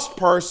lost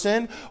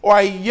person or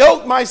I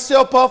yoke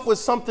myself up with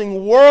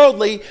something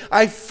worldly,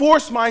 I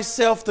force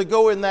myself to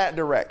go in that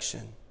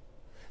direction.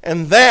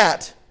 And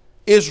that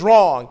is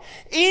wrong.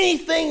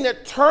 Anything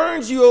that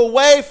turns you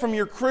away from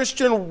your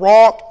Christian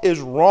walk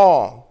is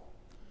wrong.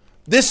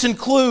 This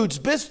includes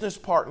business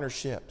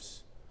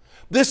partnerships.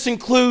 This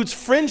includes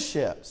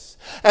friendships.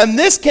 And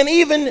this can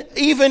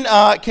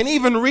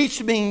even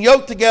reach being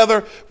yoked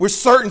together with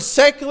certain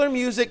secular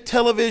music,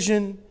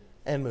 television,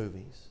 and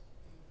movies.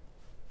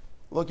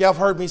 Look, y'all have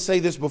heard me say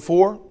this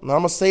before, and I'm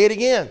going to say it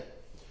again.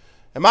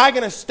 Am I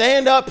going to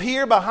stand up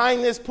here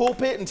behind this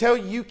pulpit and tell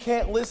you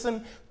can't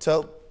listen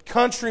to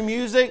country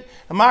music?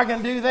 Am I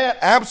going to do that?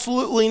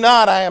 Absolutely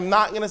not. I am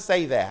not going to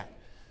say that.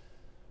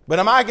 But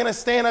am I going to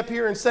stand up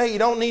here and say you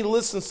don't need to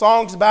listen to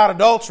songs about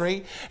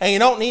adultery and you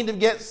don't need to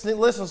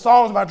listen to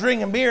songs about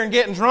drinking beer and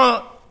getting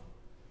drunk?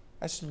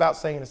 That's just about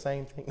saying the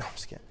same thing. No, I'm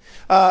just kidding.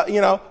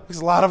 Because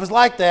a lot of us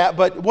like that.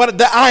 But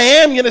I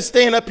am going to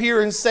stand up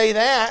here and say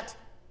that.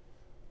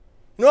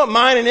 You know what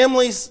mine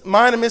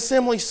and Miss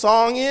Emily's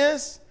song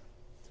is?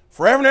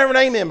 Forever and Ever and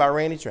Amen by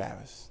Randy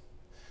Travis.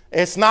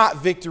 It's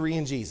not Victory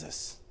in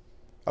Jesus.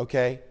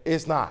 Okay?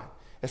 It's not.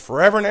 It's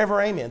Forever and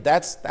Ever Amen.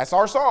 That's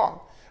our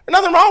song. There's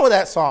nothing wrong with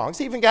that song.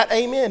 It's even got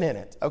amen in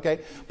it.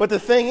 Okay? But the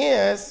thing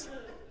is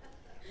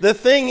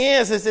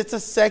it's a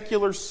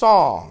secular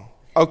song.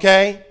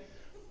 Okay?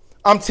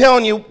 I'm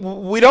telling you,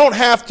 we don't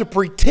have to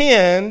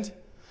pretend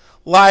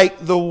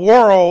like the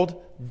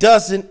world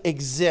doesn't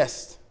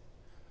exist.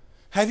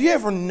 Have you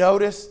ever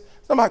noticed,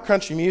 something about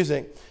country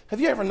music, have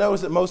you ever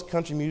noticed that most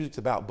country music's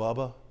about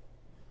Bubba?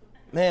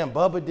 Man,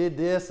 Bubba did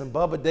this and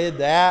Bubba did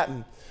that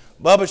and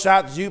Bubba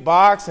shot the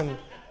jukebox and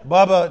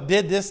Bubba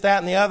did this, that,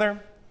 and the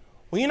other.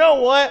 Well, you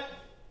know what?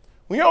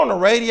 When you're on the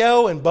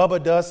radio and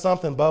Bubba does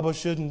something Bubba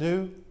shouldn't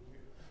do,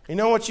 you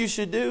know what you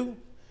should do?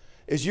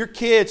 Is your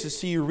kids to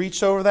see you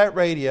reach over that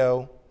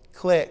radio,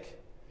 click,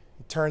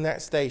 and turn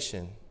that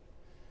station.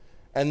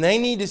 And they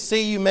need to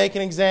see you make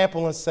an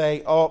example and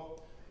say,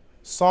 oh,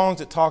 songs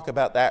that talk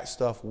about that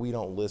stuff we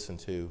don't listen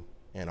to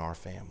in our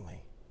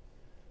family.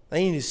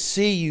 They need to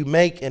see you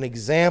make an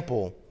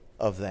example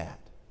of that.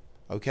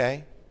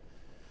 Okay?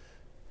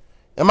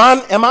 Am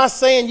I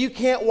saying you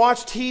can't watch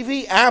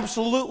TV?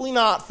 Absolutely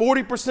not.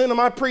 40% of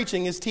my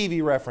preaching is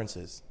TV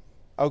references.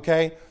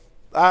 Okay?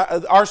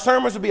 Our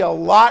sermons would be a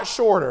lot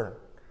shorter,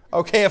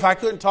 okay, if I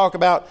couldn't talk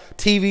about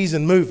TVs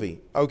and movie,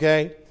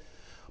 okay?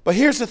 But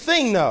here's the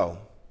thing, though.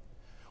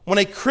 When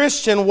a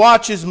Christian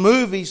watches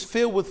movies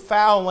filled with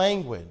foul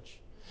language,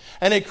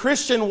 and a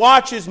Christian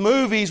watches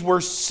movies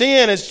where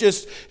sin is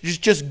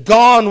just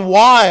gone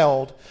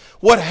wild,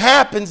 what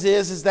happens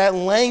is that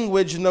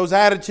language and those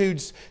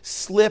attitudes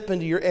slip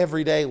into your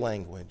everyday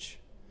language.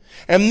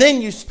 And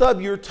then you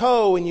stub your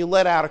toe and you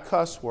let out a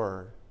cuss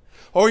word.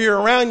 Or you're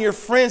around your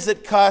friends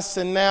that cuss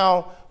and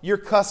now you're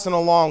cussing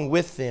along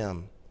with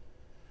them.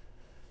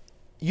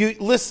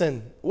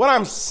 Listen, what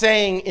I'm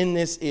saying in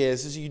this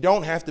is you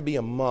don't have to be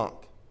a monk.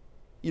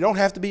 You don't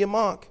have to be a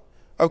monk,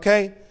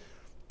 okay?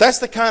 That's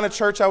the kind of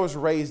church I was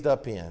raised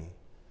up in.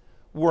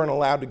 We weren't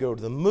allowed to go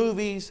to the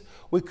movies.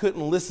 We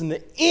couldn't listen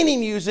to any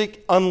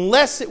music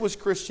unless it was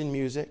Christian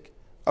music,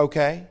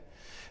 okay?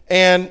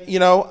 And,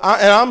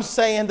 I'm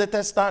saying that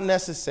that's not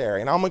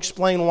necessary, and I'm going to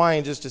explain why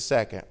in just a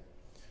second.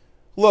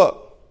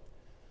 Look,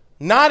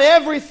 not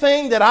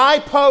everything that I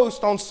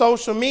post on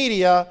social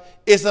media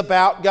is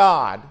about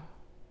God.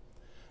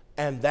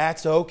 And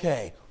that's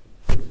okay.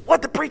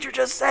 What did the preacher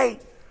just say?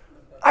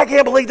 I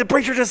can't believe the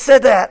preacher just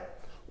said that.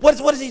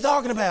 What is he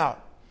talking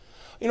about?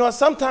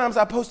 Sometimes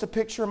I post a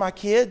picture of my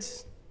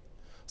kids.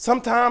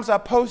 Sometimes I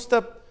post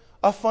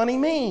a funny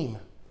meme.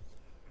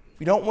 If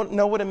you don't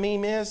know what a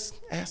meme is,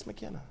 ask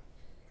McKenna.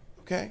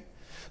 Okay?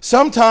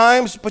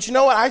 Sometimes, but you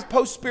know what? I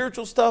post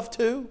spiritual stuff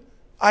too.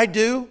 I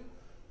do.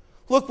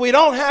 Look, we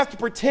don't have to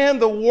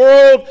pretend the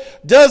world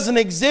doesn't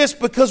exist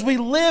because we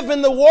live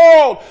in the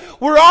world.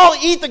 We all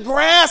eat the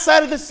grass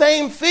out of the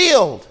same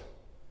field.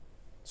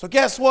 So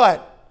guess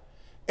what?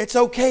 It's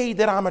okay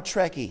that I'm a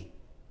Trekkie.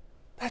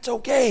 That's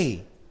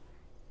okay.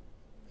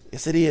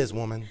 Yes, it is,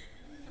 woman.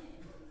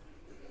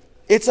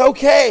 It's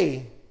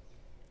okay.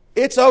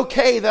 It's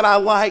okay that I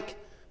like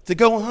to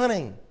go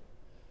hunting.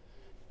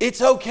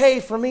 It's okay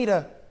for me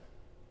to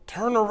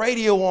turn the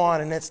radio on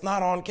and it's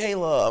not on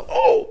K-Love.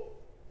 Oh!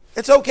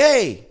 It's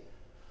okay.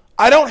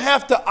 I don't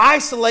have to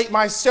isolate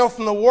myself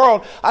from the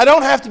world. I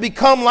don't have to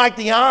become like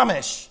the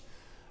Amish.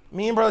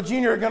 Me and Brother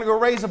Junior are going to go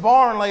raise a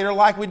barn later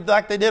like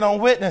they did on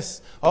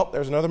Witness. Oh,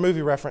 there's another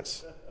movie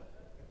reference.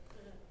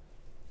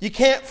 You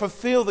can't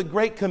fulfill the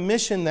Great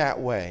Commission that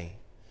way.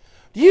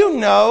 Do you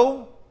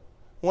know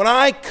when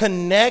I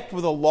connect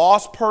with a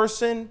lost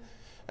person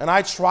and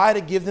I try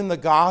to give them the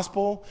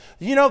gospel,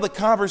 do you know the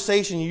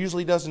conversation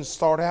usually doesn't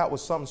start out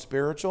with something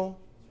spiritual?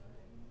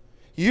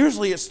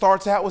 Usually it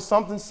starts out with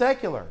something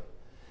secular.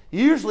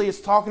 Usually it's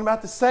talking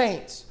about the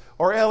Saints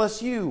or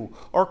LSU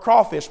or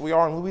Crawfish. We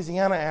are in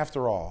Louisiana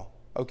after all,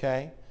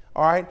 okay?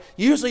 All right?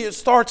 Usually it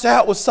starts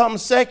out with something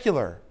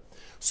secular.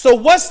 So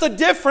what's the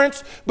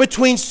difference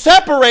between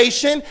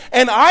separation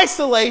and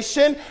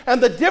isolation?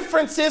 And the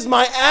difference is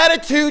my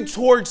attitude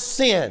towards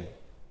sin.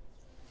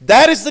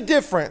 That is the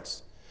difference.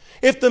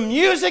 If the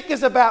music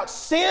is about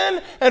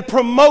sin and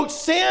promotes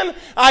sin,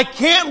 I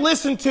can't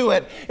listen to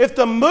it. If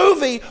the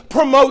movie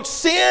promotes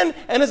sin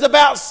and is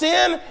about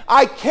sin,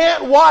 I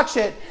can't watch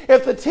it.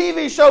 If the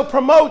TV show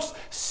promotes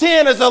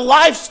sin as a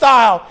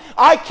lifestyle,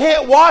 I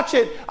can't watch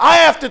it. I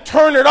have to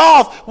turn it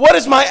off. What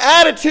is my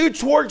attitude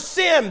towards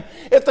sin?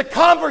 If the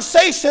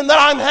conversation that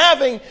I'm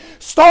having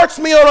starts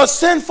me on a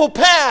sinful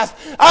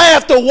path, I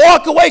have to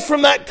walk away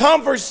from that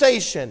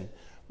conversation.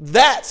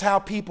 That's how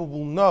people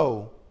will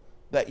know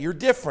that you're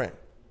different.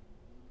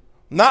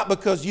 Not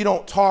because you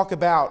don't talk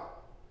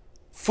about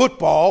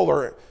football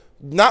or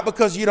not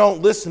because you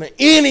don't listen to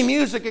any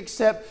music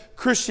except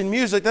Christian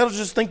music. They'll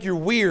just think you're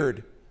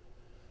weird.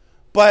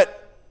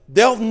 But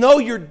they'll know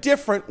you're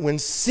different when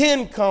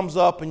sin comes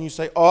up and you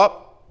say,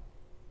 oh,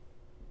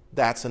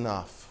 that's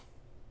enough.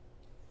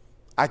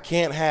 I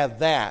can't have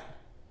that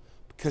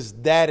because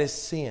that is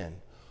sin.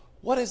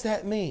 What does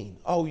that mean?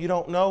 Oh, you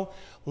don't know?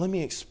 Let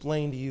me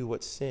explain to you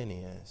what sin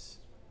is.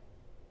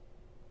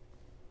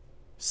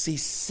 See,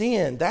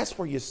 sin, that's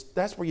where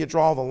you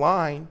draw the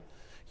line.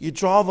 You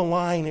draw the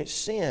line at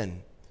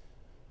sin.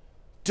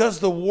 Does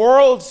the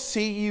world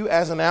see you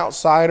as an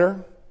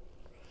outsider?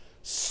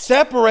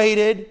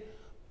 Separated,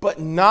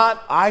 but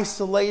not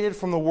isolated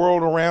from the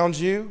world around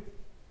you?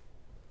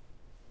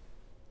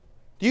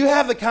 Do you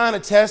have the kind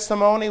of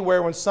testimony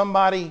where when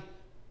somebody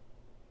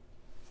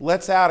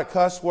lets out a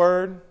cuss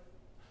word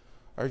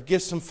or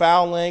gives some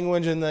foul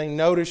language and they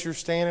notice you're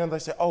standing and they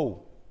say,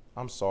 oh,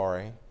 I'm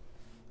sorry.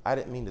 I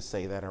didn't mean to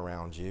say that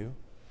around you.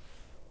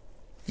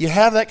 You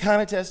have that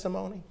kind of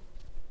testimony?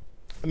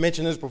 I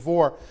mentioned this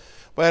before,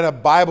 but I had a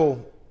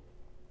Bible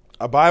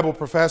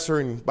professor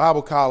in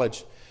Bible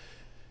college.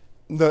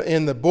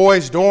 In the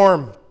boys'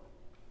 dorm,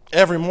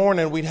 every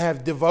morning we'd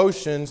have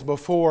devotions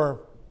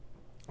before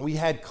we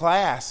had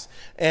class.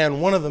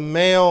 And one of the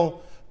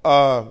male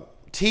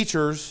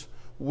teachers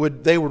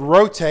would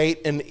rotate,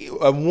 and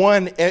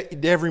one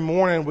every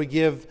morning would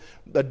give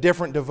a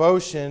different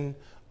devotion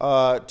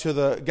to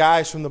the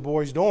guys from the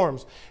boys'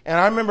 dorms. And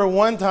I remember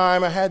one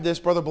time I had this,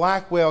 Brother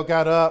Blackwell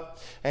got up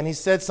and he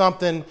said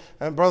something,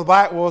 and Brother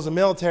Blackwell was a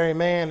military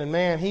man, and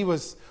man, he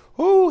was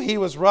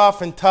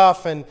rough and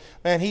tough, and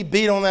man, he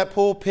beat on that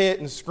pulpit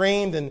and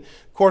screamed. And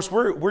of course,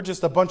 we're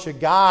just a bunch of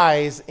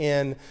guys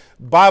in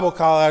Bible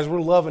college.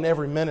 We're loving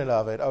every minute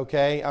of it,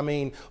 okay? I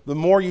mean, the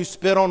more you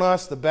spit on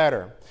us, the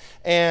better.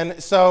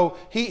 And so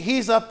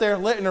he's up there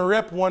letting her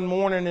rip one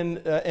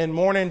morning in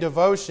morning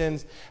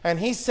devotions, and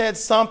he said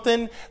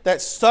something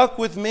that stuck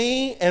with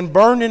me and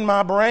burned in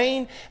my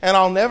brain, and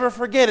I'll never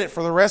forget it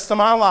for the rest of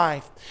my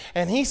life.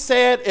 And he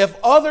said, if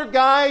other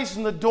guys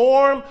in the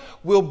dorm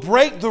will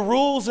break the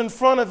rules in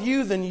front of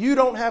you, then you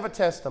don't have a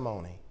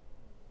testimony.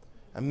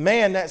 And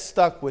man, that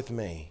stuck with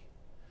me.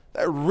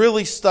 That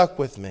really stuck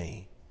with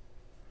me.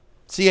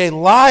 See, a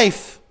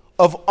life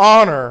of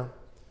honor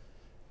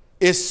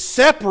is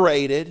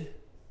separated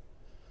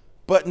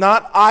but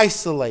not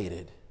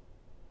isolated.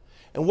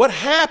 And what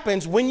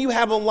happens when you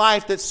have a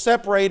life that's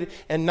separated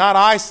and not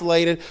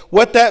isolated,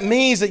 what that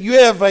means is that you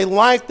have a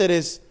life that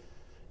is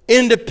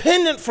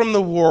independent from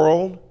the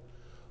world,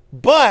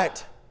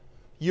 but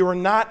you are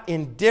not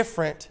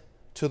indifferent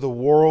to the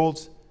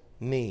world's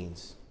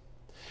needs.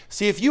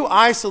 See, if you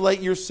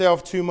isolate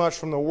yourself too much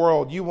from the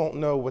world, you won't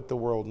know what the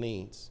world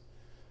needs.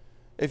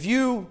 If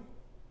you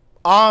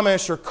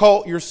Amish or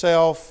cult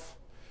yourself,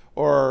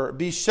 or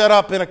be shut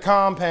up in a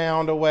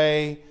compound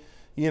away,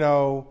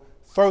 throw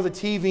the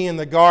TV in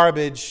the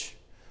garbage,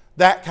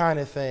 that kind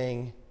of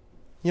thing.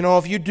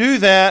 If you do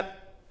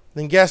that,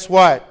 then guess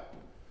what?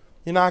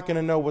 You're not going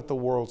to know what the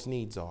world's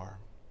needs are.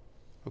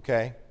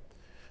 Okay?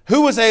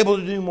 Who was able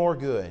to do more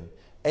good,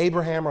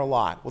 Abraham or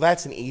Lot? Well,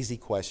 that's an easy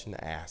question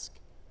to ask.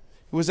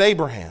 It was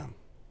Abraham.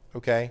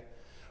 Okay?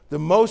 The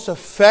most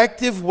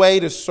effective way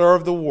to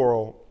serve the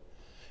world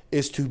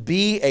is to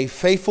be a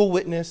faithful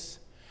witness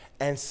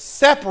and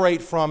separate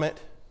from it,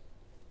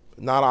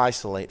 but not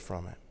isolate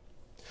from it.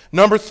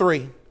 Number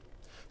 3,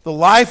 the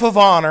life of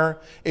honor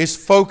is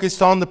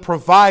focused on the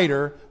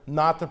provider,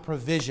 not the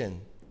provision.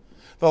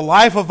 The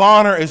life of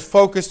honor is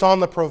focused on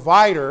the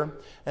provider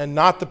and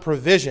not the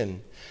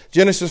provision.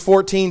 Genesis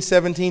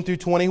 14:17 through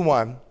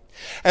 21.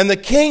 And the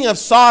king of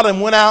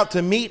Sodom went out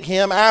to meet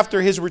him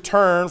after his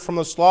return from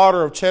the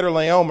slaughter of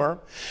Chedorlaomer,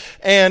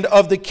 and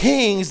of the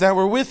kings that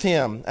were with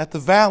him at the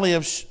valley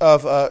of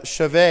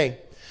Shaveh,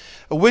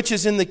 which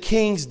is in the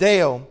king's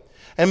dale.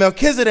 And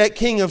Melchizedek,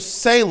 king of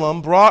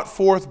Salem, brought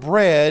forth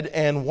bread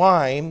and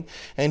wine,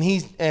 and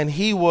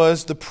he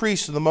was the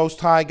priest of the Most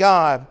High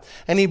God.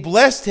 And he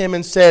blessed him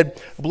and said,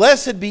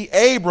 Blessed be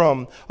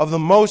Abram of the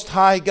Most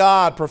High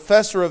God,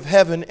 professor of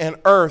heaven and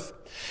earth.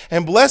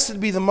 And blessed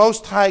be the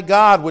Most High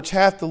God, which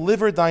hath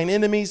delivered thine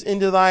enemies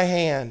into thy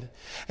hand.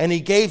 and he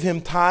gave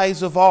him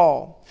tithes of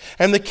all.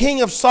 And the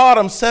king of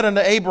Sodom said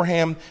unto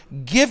Abraham,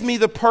 give me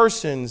the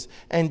persons,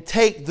 and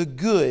take the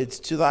goods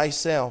to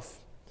thyself.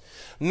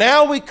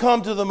 Now we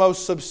come to the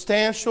most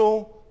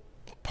substantial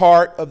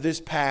part of this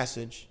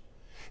passage.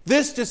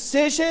 This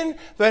decision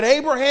that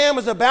Abraham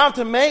is about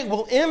to make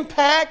will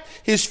impact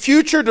his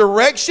future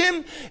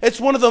direction. It's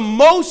one of the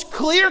most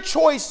clear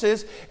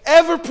choices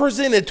ever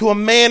presented to a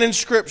man in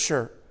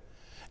Scripture.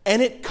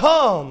 And it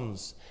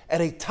comes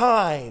at a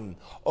time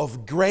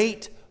of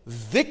great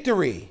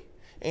victory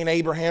in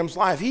Abraham's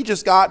life. He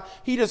just got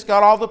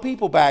all the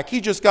people back. He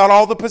just got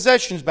all the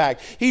possessions back.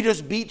 He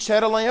just beat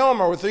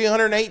Chedorlaomer with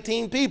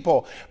 318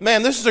 people.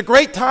 Man, this is a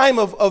great time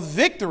of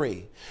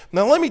victory.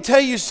 Now let me tell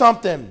you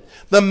something.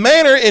 The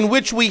manner in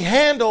which we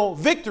handle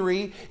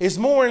victory is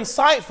more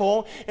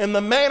insightful than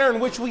the manner in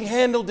which we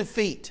handle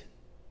defeat.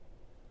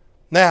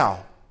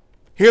 Now,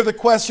 here the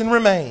question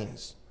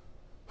remains.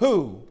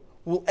 Who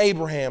will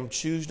Abraham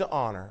choose to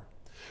honor?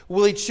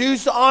 Will he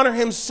choose to honor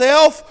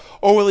himself,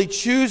 or will he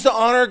choose to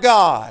honor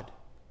God?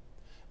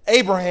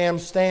 Abraham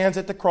stands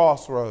at the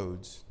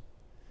crossroads.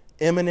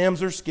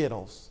 M&M's or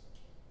Skittles.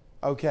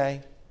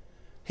 Okay?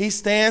 He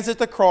stands at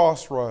the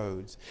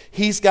crossroads.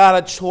 He's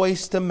got a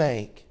choice to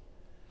make.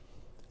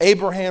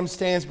 Abraham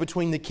stands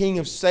between the king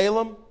of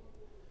Salem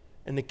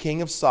and the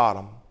king of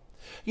Sodom.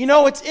 You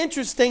know, it's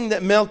interesting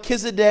that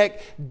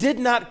Melchizedek did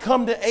not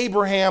come to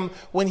Abraham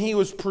when he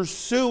was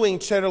pursuing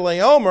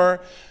Chedorlaomer.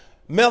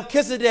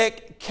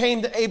 Melchizedek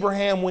came to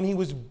Abraham when he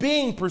was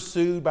being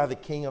pursued by the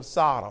king of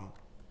Sodom.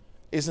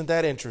 Isn't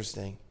that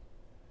interesting?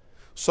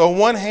 So on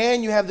one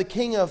hand, you have the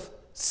king of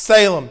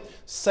Salem.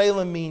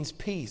 Salem means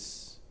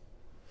peace.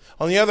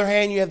 On the other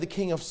hand, you have the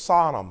king of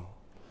Sodom.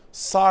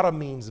 Sodom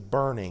means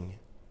burning.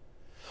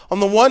 On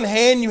the one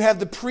hand, you have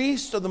the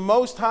priest of the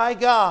Most High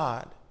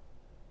God.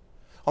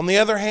 On the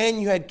other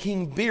hand, you had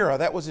King Bera.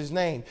 That was his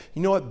name.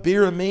 You know what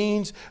Bera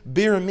means?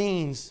 Bera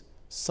means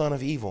son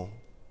of evil.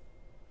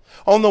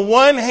 On the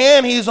one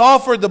hand, he's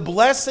offered the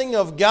blessing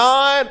of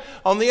God.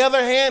 On the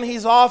other hand,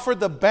 he's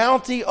offered the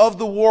bounty of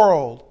the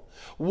world.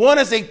 One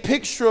is a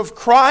picture of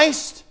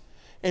Christ,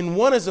 and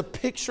one is a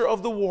picture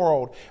of the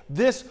world.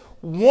 This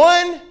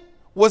one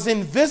was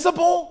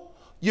invisible.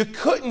 You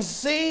couldn't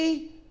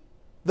see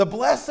the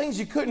blessings.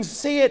 You couldn't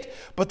see it.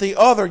 But the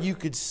other, you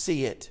could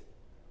see it.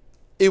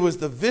 It was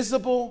the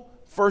visible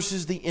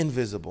versus the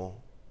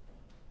invisible.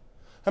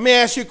 Let me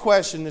ask you a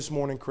question this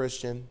morning,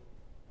 Christian.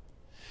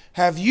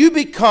 Have you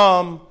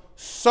become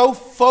so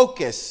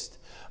focused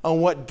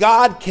on what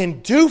God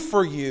can do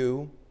for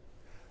you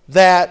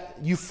that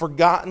you've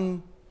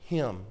forgotten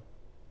Him?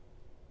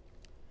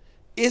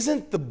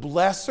 Isn't the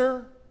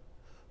blesser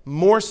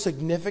more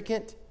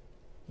significant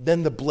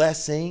than the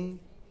blessing?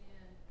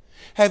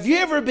 Have you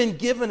ever been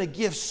given a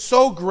gift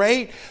so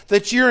great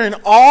that you're in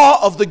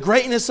awe of the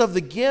greatness of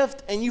the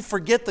gift and you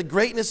forget the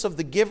greatness of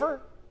the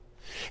giver?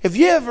 If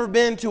you ever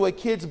been to a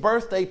kid's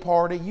birthday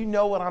party, you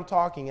know what I'm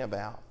talking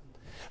about.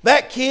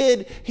 That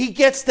kid, he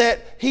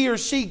or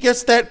she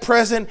gets that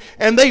present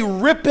and they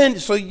rip in.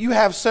 So you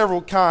have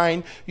several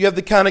kind. You have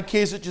the kind of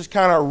kids that just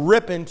kind of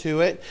rip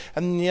into it,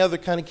 and then the other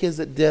kind of kids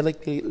that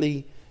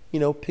delicately,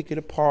 pick it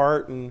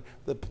apart, and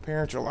the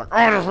parents are like,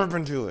 oh, just rip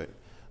into it.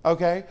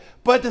 Okay?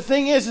 But the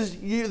thing is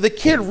the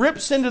kid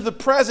rips into the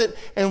present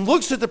and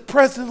looks at the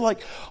present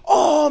like,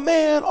 oh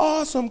man,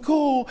 awesome,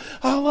 cool,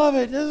 I love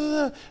it.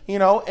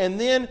 And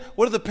then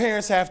what do the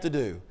parents have to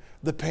do?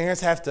 The parents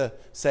have to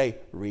say,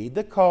 read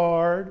the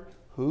card,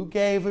 who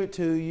gave it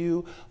to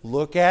you,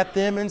 look at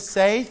them and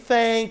say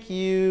thank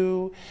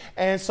you.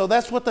 And so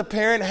that's what the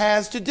parent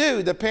has to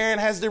do. The parent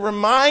has to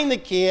remind the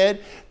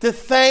kid to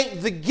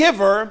thank the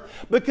giver,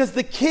 because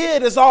the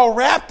kid is all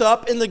wrapped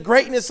up in the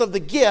greatness of the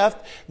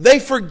gift. They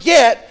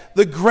forget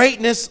the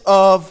greatness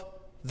of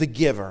the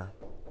giver.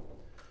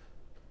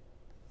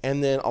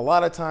 And then a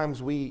lot of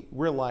times we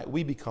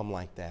become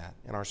like that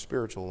in our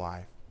spiritual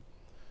life.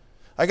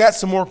 I got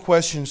some more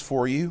questions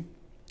for you.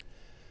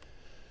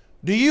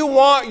 Do you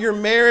want your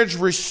marriage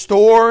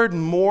restored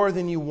more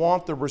than you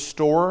want the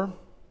restorer?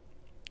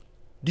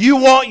 Do you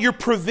want your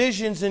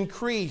provisions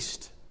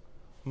increased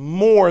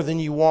more than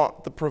you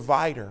want the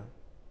provider?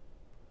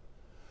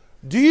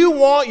 Do you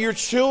want your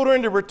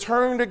children to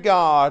return to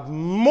God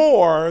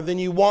more than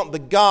you want the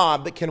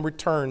God that can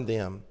return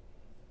them?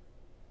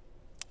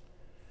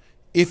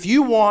 If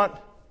you want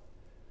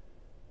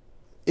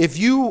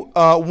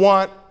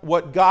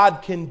what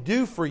God can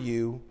do for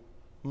you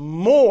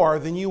more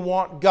than you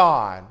want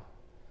God,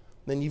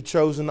 then you've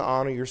chosen to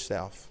honor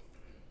yourself.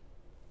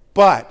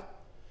 But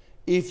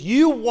if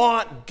you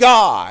want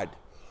God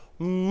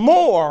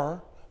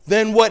more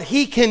than what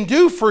He can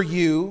do for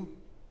you,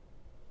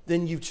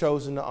 then you've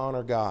chosen to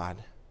honor God.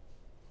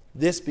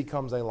 This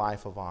becomes a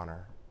life of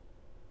honor.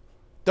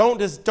 Don't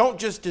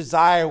just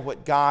desire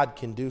what God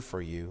can do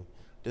for you.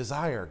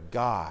 Desire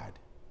God.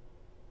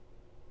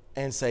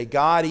 And say,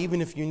 God,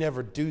 even if you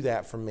never do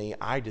that for me,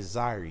 I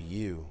desire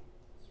you.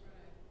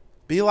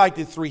 Be like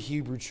the 3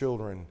 Hebrew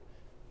children.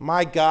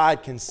 My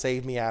God can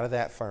save me out of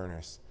that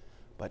furnace.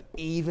 But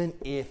even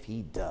if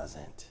He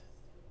doesn't,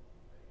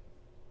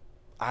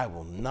 I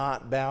will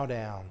not bow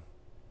down.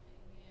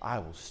 I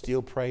will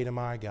still pray to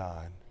my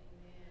God.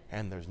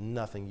 And there's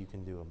nothing you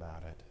can do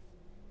about it.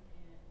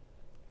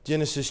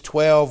 Genesis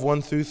 12,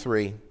 1 through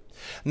 3.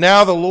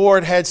 Now the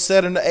Lord had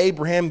said unto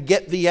Abraham,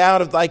 Get thee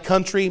out of thy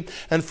country,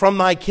 and from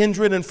thy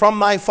kindred, and from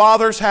thy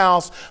father's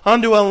house,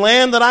 unto a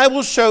land that I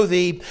will show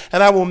thee,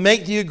 and I will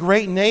make thee a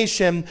great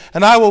nation,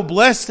 and I will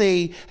bless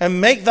thee, and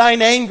make thy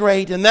name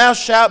great, and thou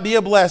shalt be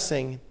a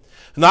blessing.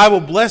 And I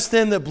will bless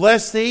them that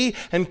bless thee,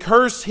 and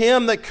curse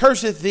him that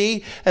curseth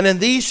thee, and in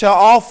thee shall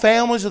all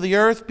families of the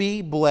earth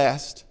be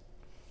blessed.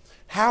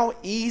 How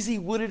easy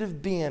would it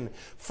have been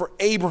for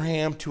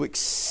Abraham to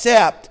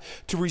accept,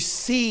 to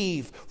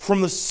receive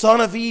from the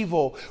son of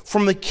evil,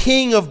 from the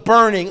king of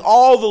burning,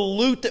 all the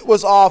loot that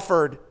was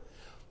offered.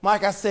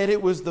 Like I said,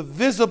 it was the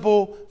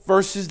visible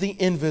versus the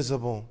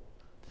invisible.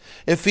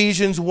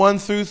 Ephesians 1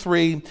 through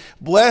 3.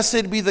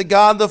 Blessed be the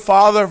God, the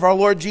Father of our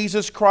Lord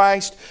Jesus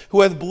Christ, who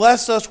hath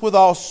blessed us with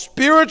all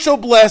spiritual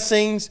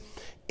blessings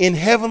in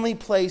heavenly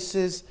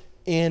places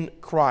in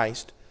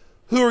Christ.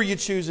 Who are you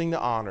choosing to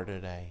honor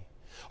today?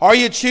 Are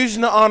you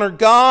choosing to honor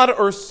God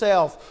or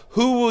self?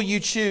 Who will you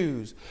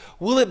choose?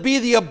 Will it be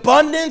the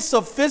abundance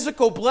of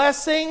physical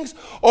blessings,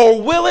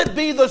 or will it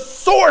be the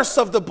source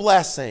of the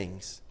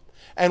blessings?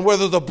 And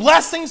whether the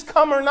blessings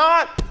come or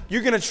not,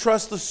 you're going to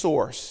trust the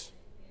source.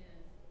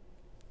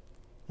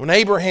 When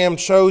Abraham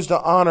chose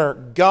to honor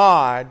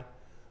God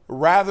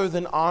rather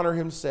than honor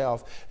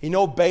himself, you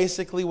know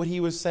basically what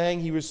he was saying?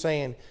 He was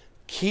saying,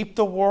 keep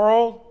the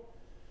world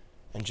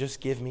and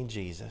just give me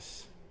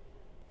Jesus.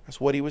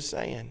 That's what he was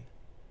saying.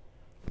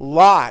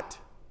 Lot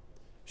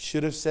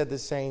should have said the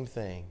same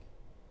thing.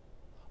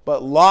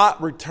 But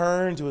Lot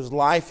returned to his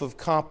life of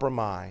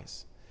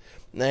compromise.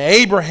 Now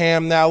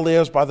Abraham now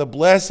lives by the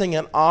blessing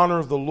and honor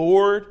of the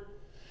Lord,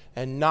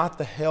 and not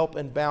the help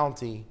and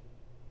bounty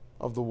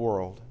of the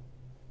world.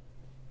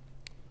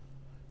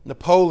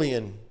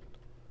 Napoleon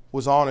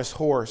was on his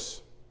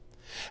horse,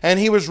 and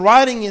he was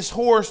riding his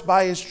horse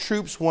by his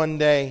troops one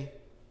day.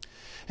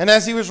 And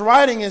as he was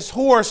riding his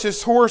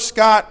horse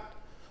got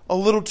a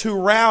little too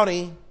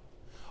rowdy,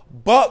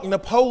 bucked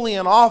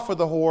Napoleon off of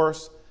the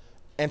horse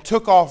and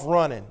took off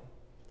running.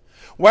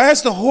 Well,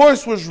 as the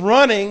horse was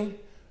running,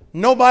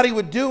 nobody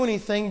would do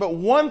anything, but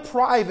one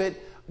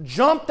private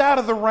jumped out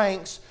of the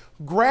ranks,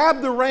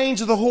 grabbed the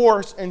reins of the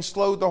horse, and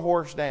slowed the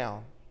horse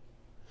down.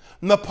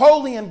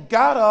 Napoleon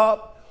got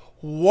up,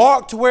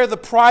 walked to where the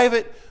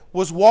private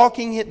was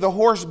walking the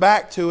horse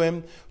back to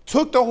him,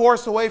 took the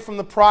horse away from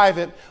the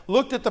private,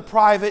 looked at the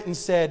private and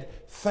said,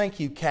 "Thank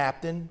you,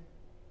 Captain."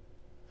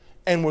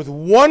 And with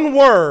one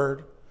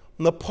word,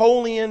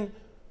 Napoleon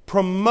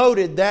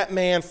promoted that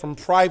man from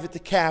private to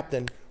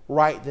captain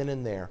right then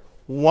and there.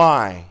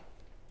 Why?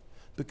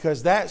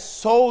 Because that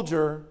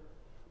soldier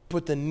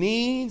put the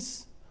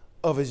needs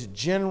of his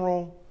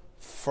general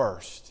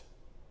first.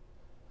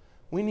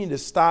 We need to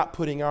stop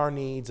putting our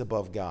needs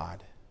above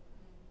God.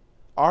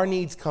 Our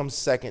needs come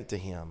second to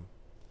him.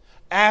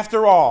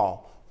 After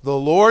all, the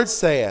Lord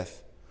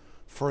saith,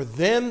 "For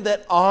them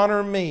that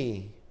honor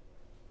me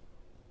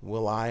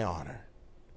will I honor."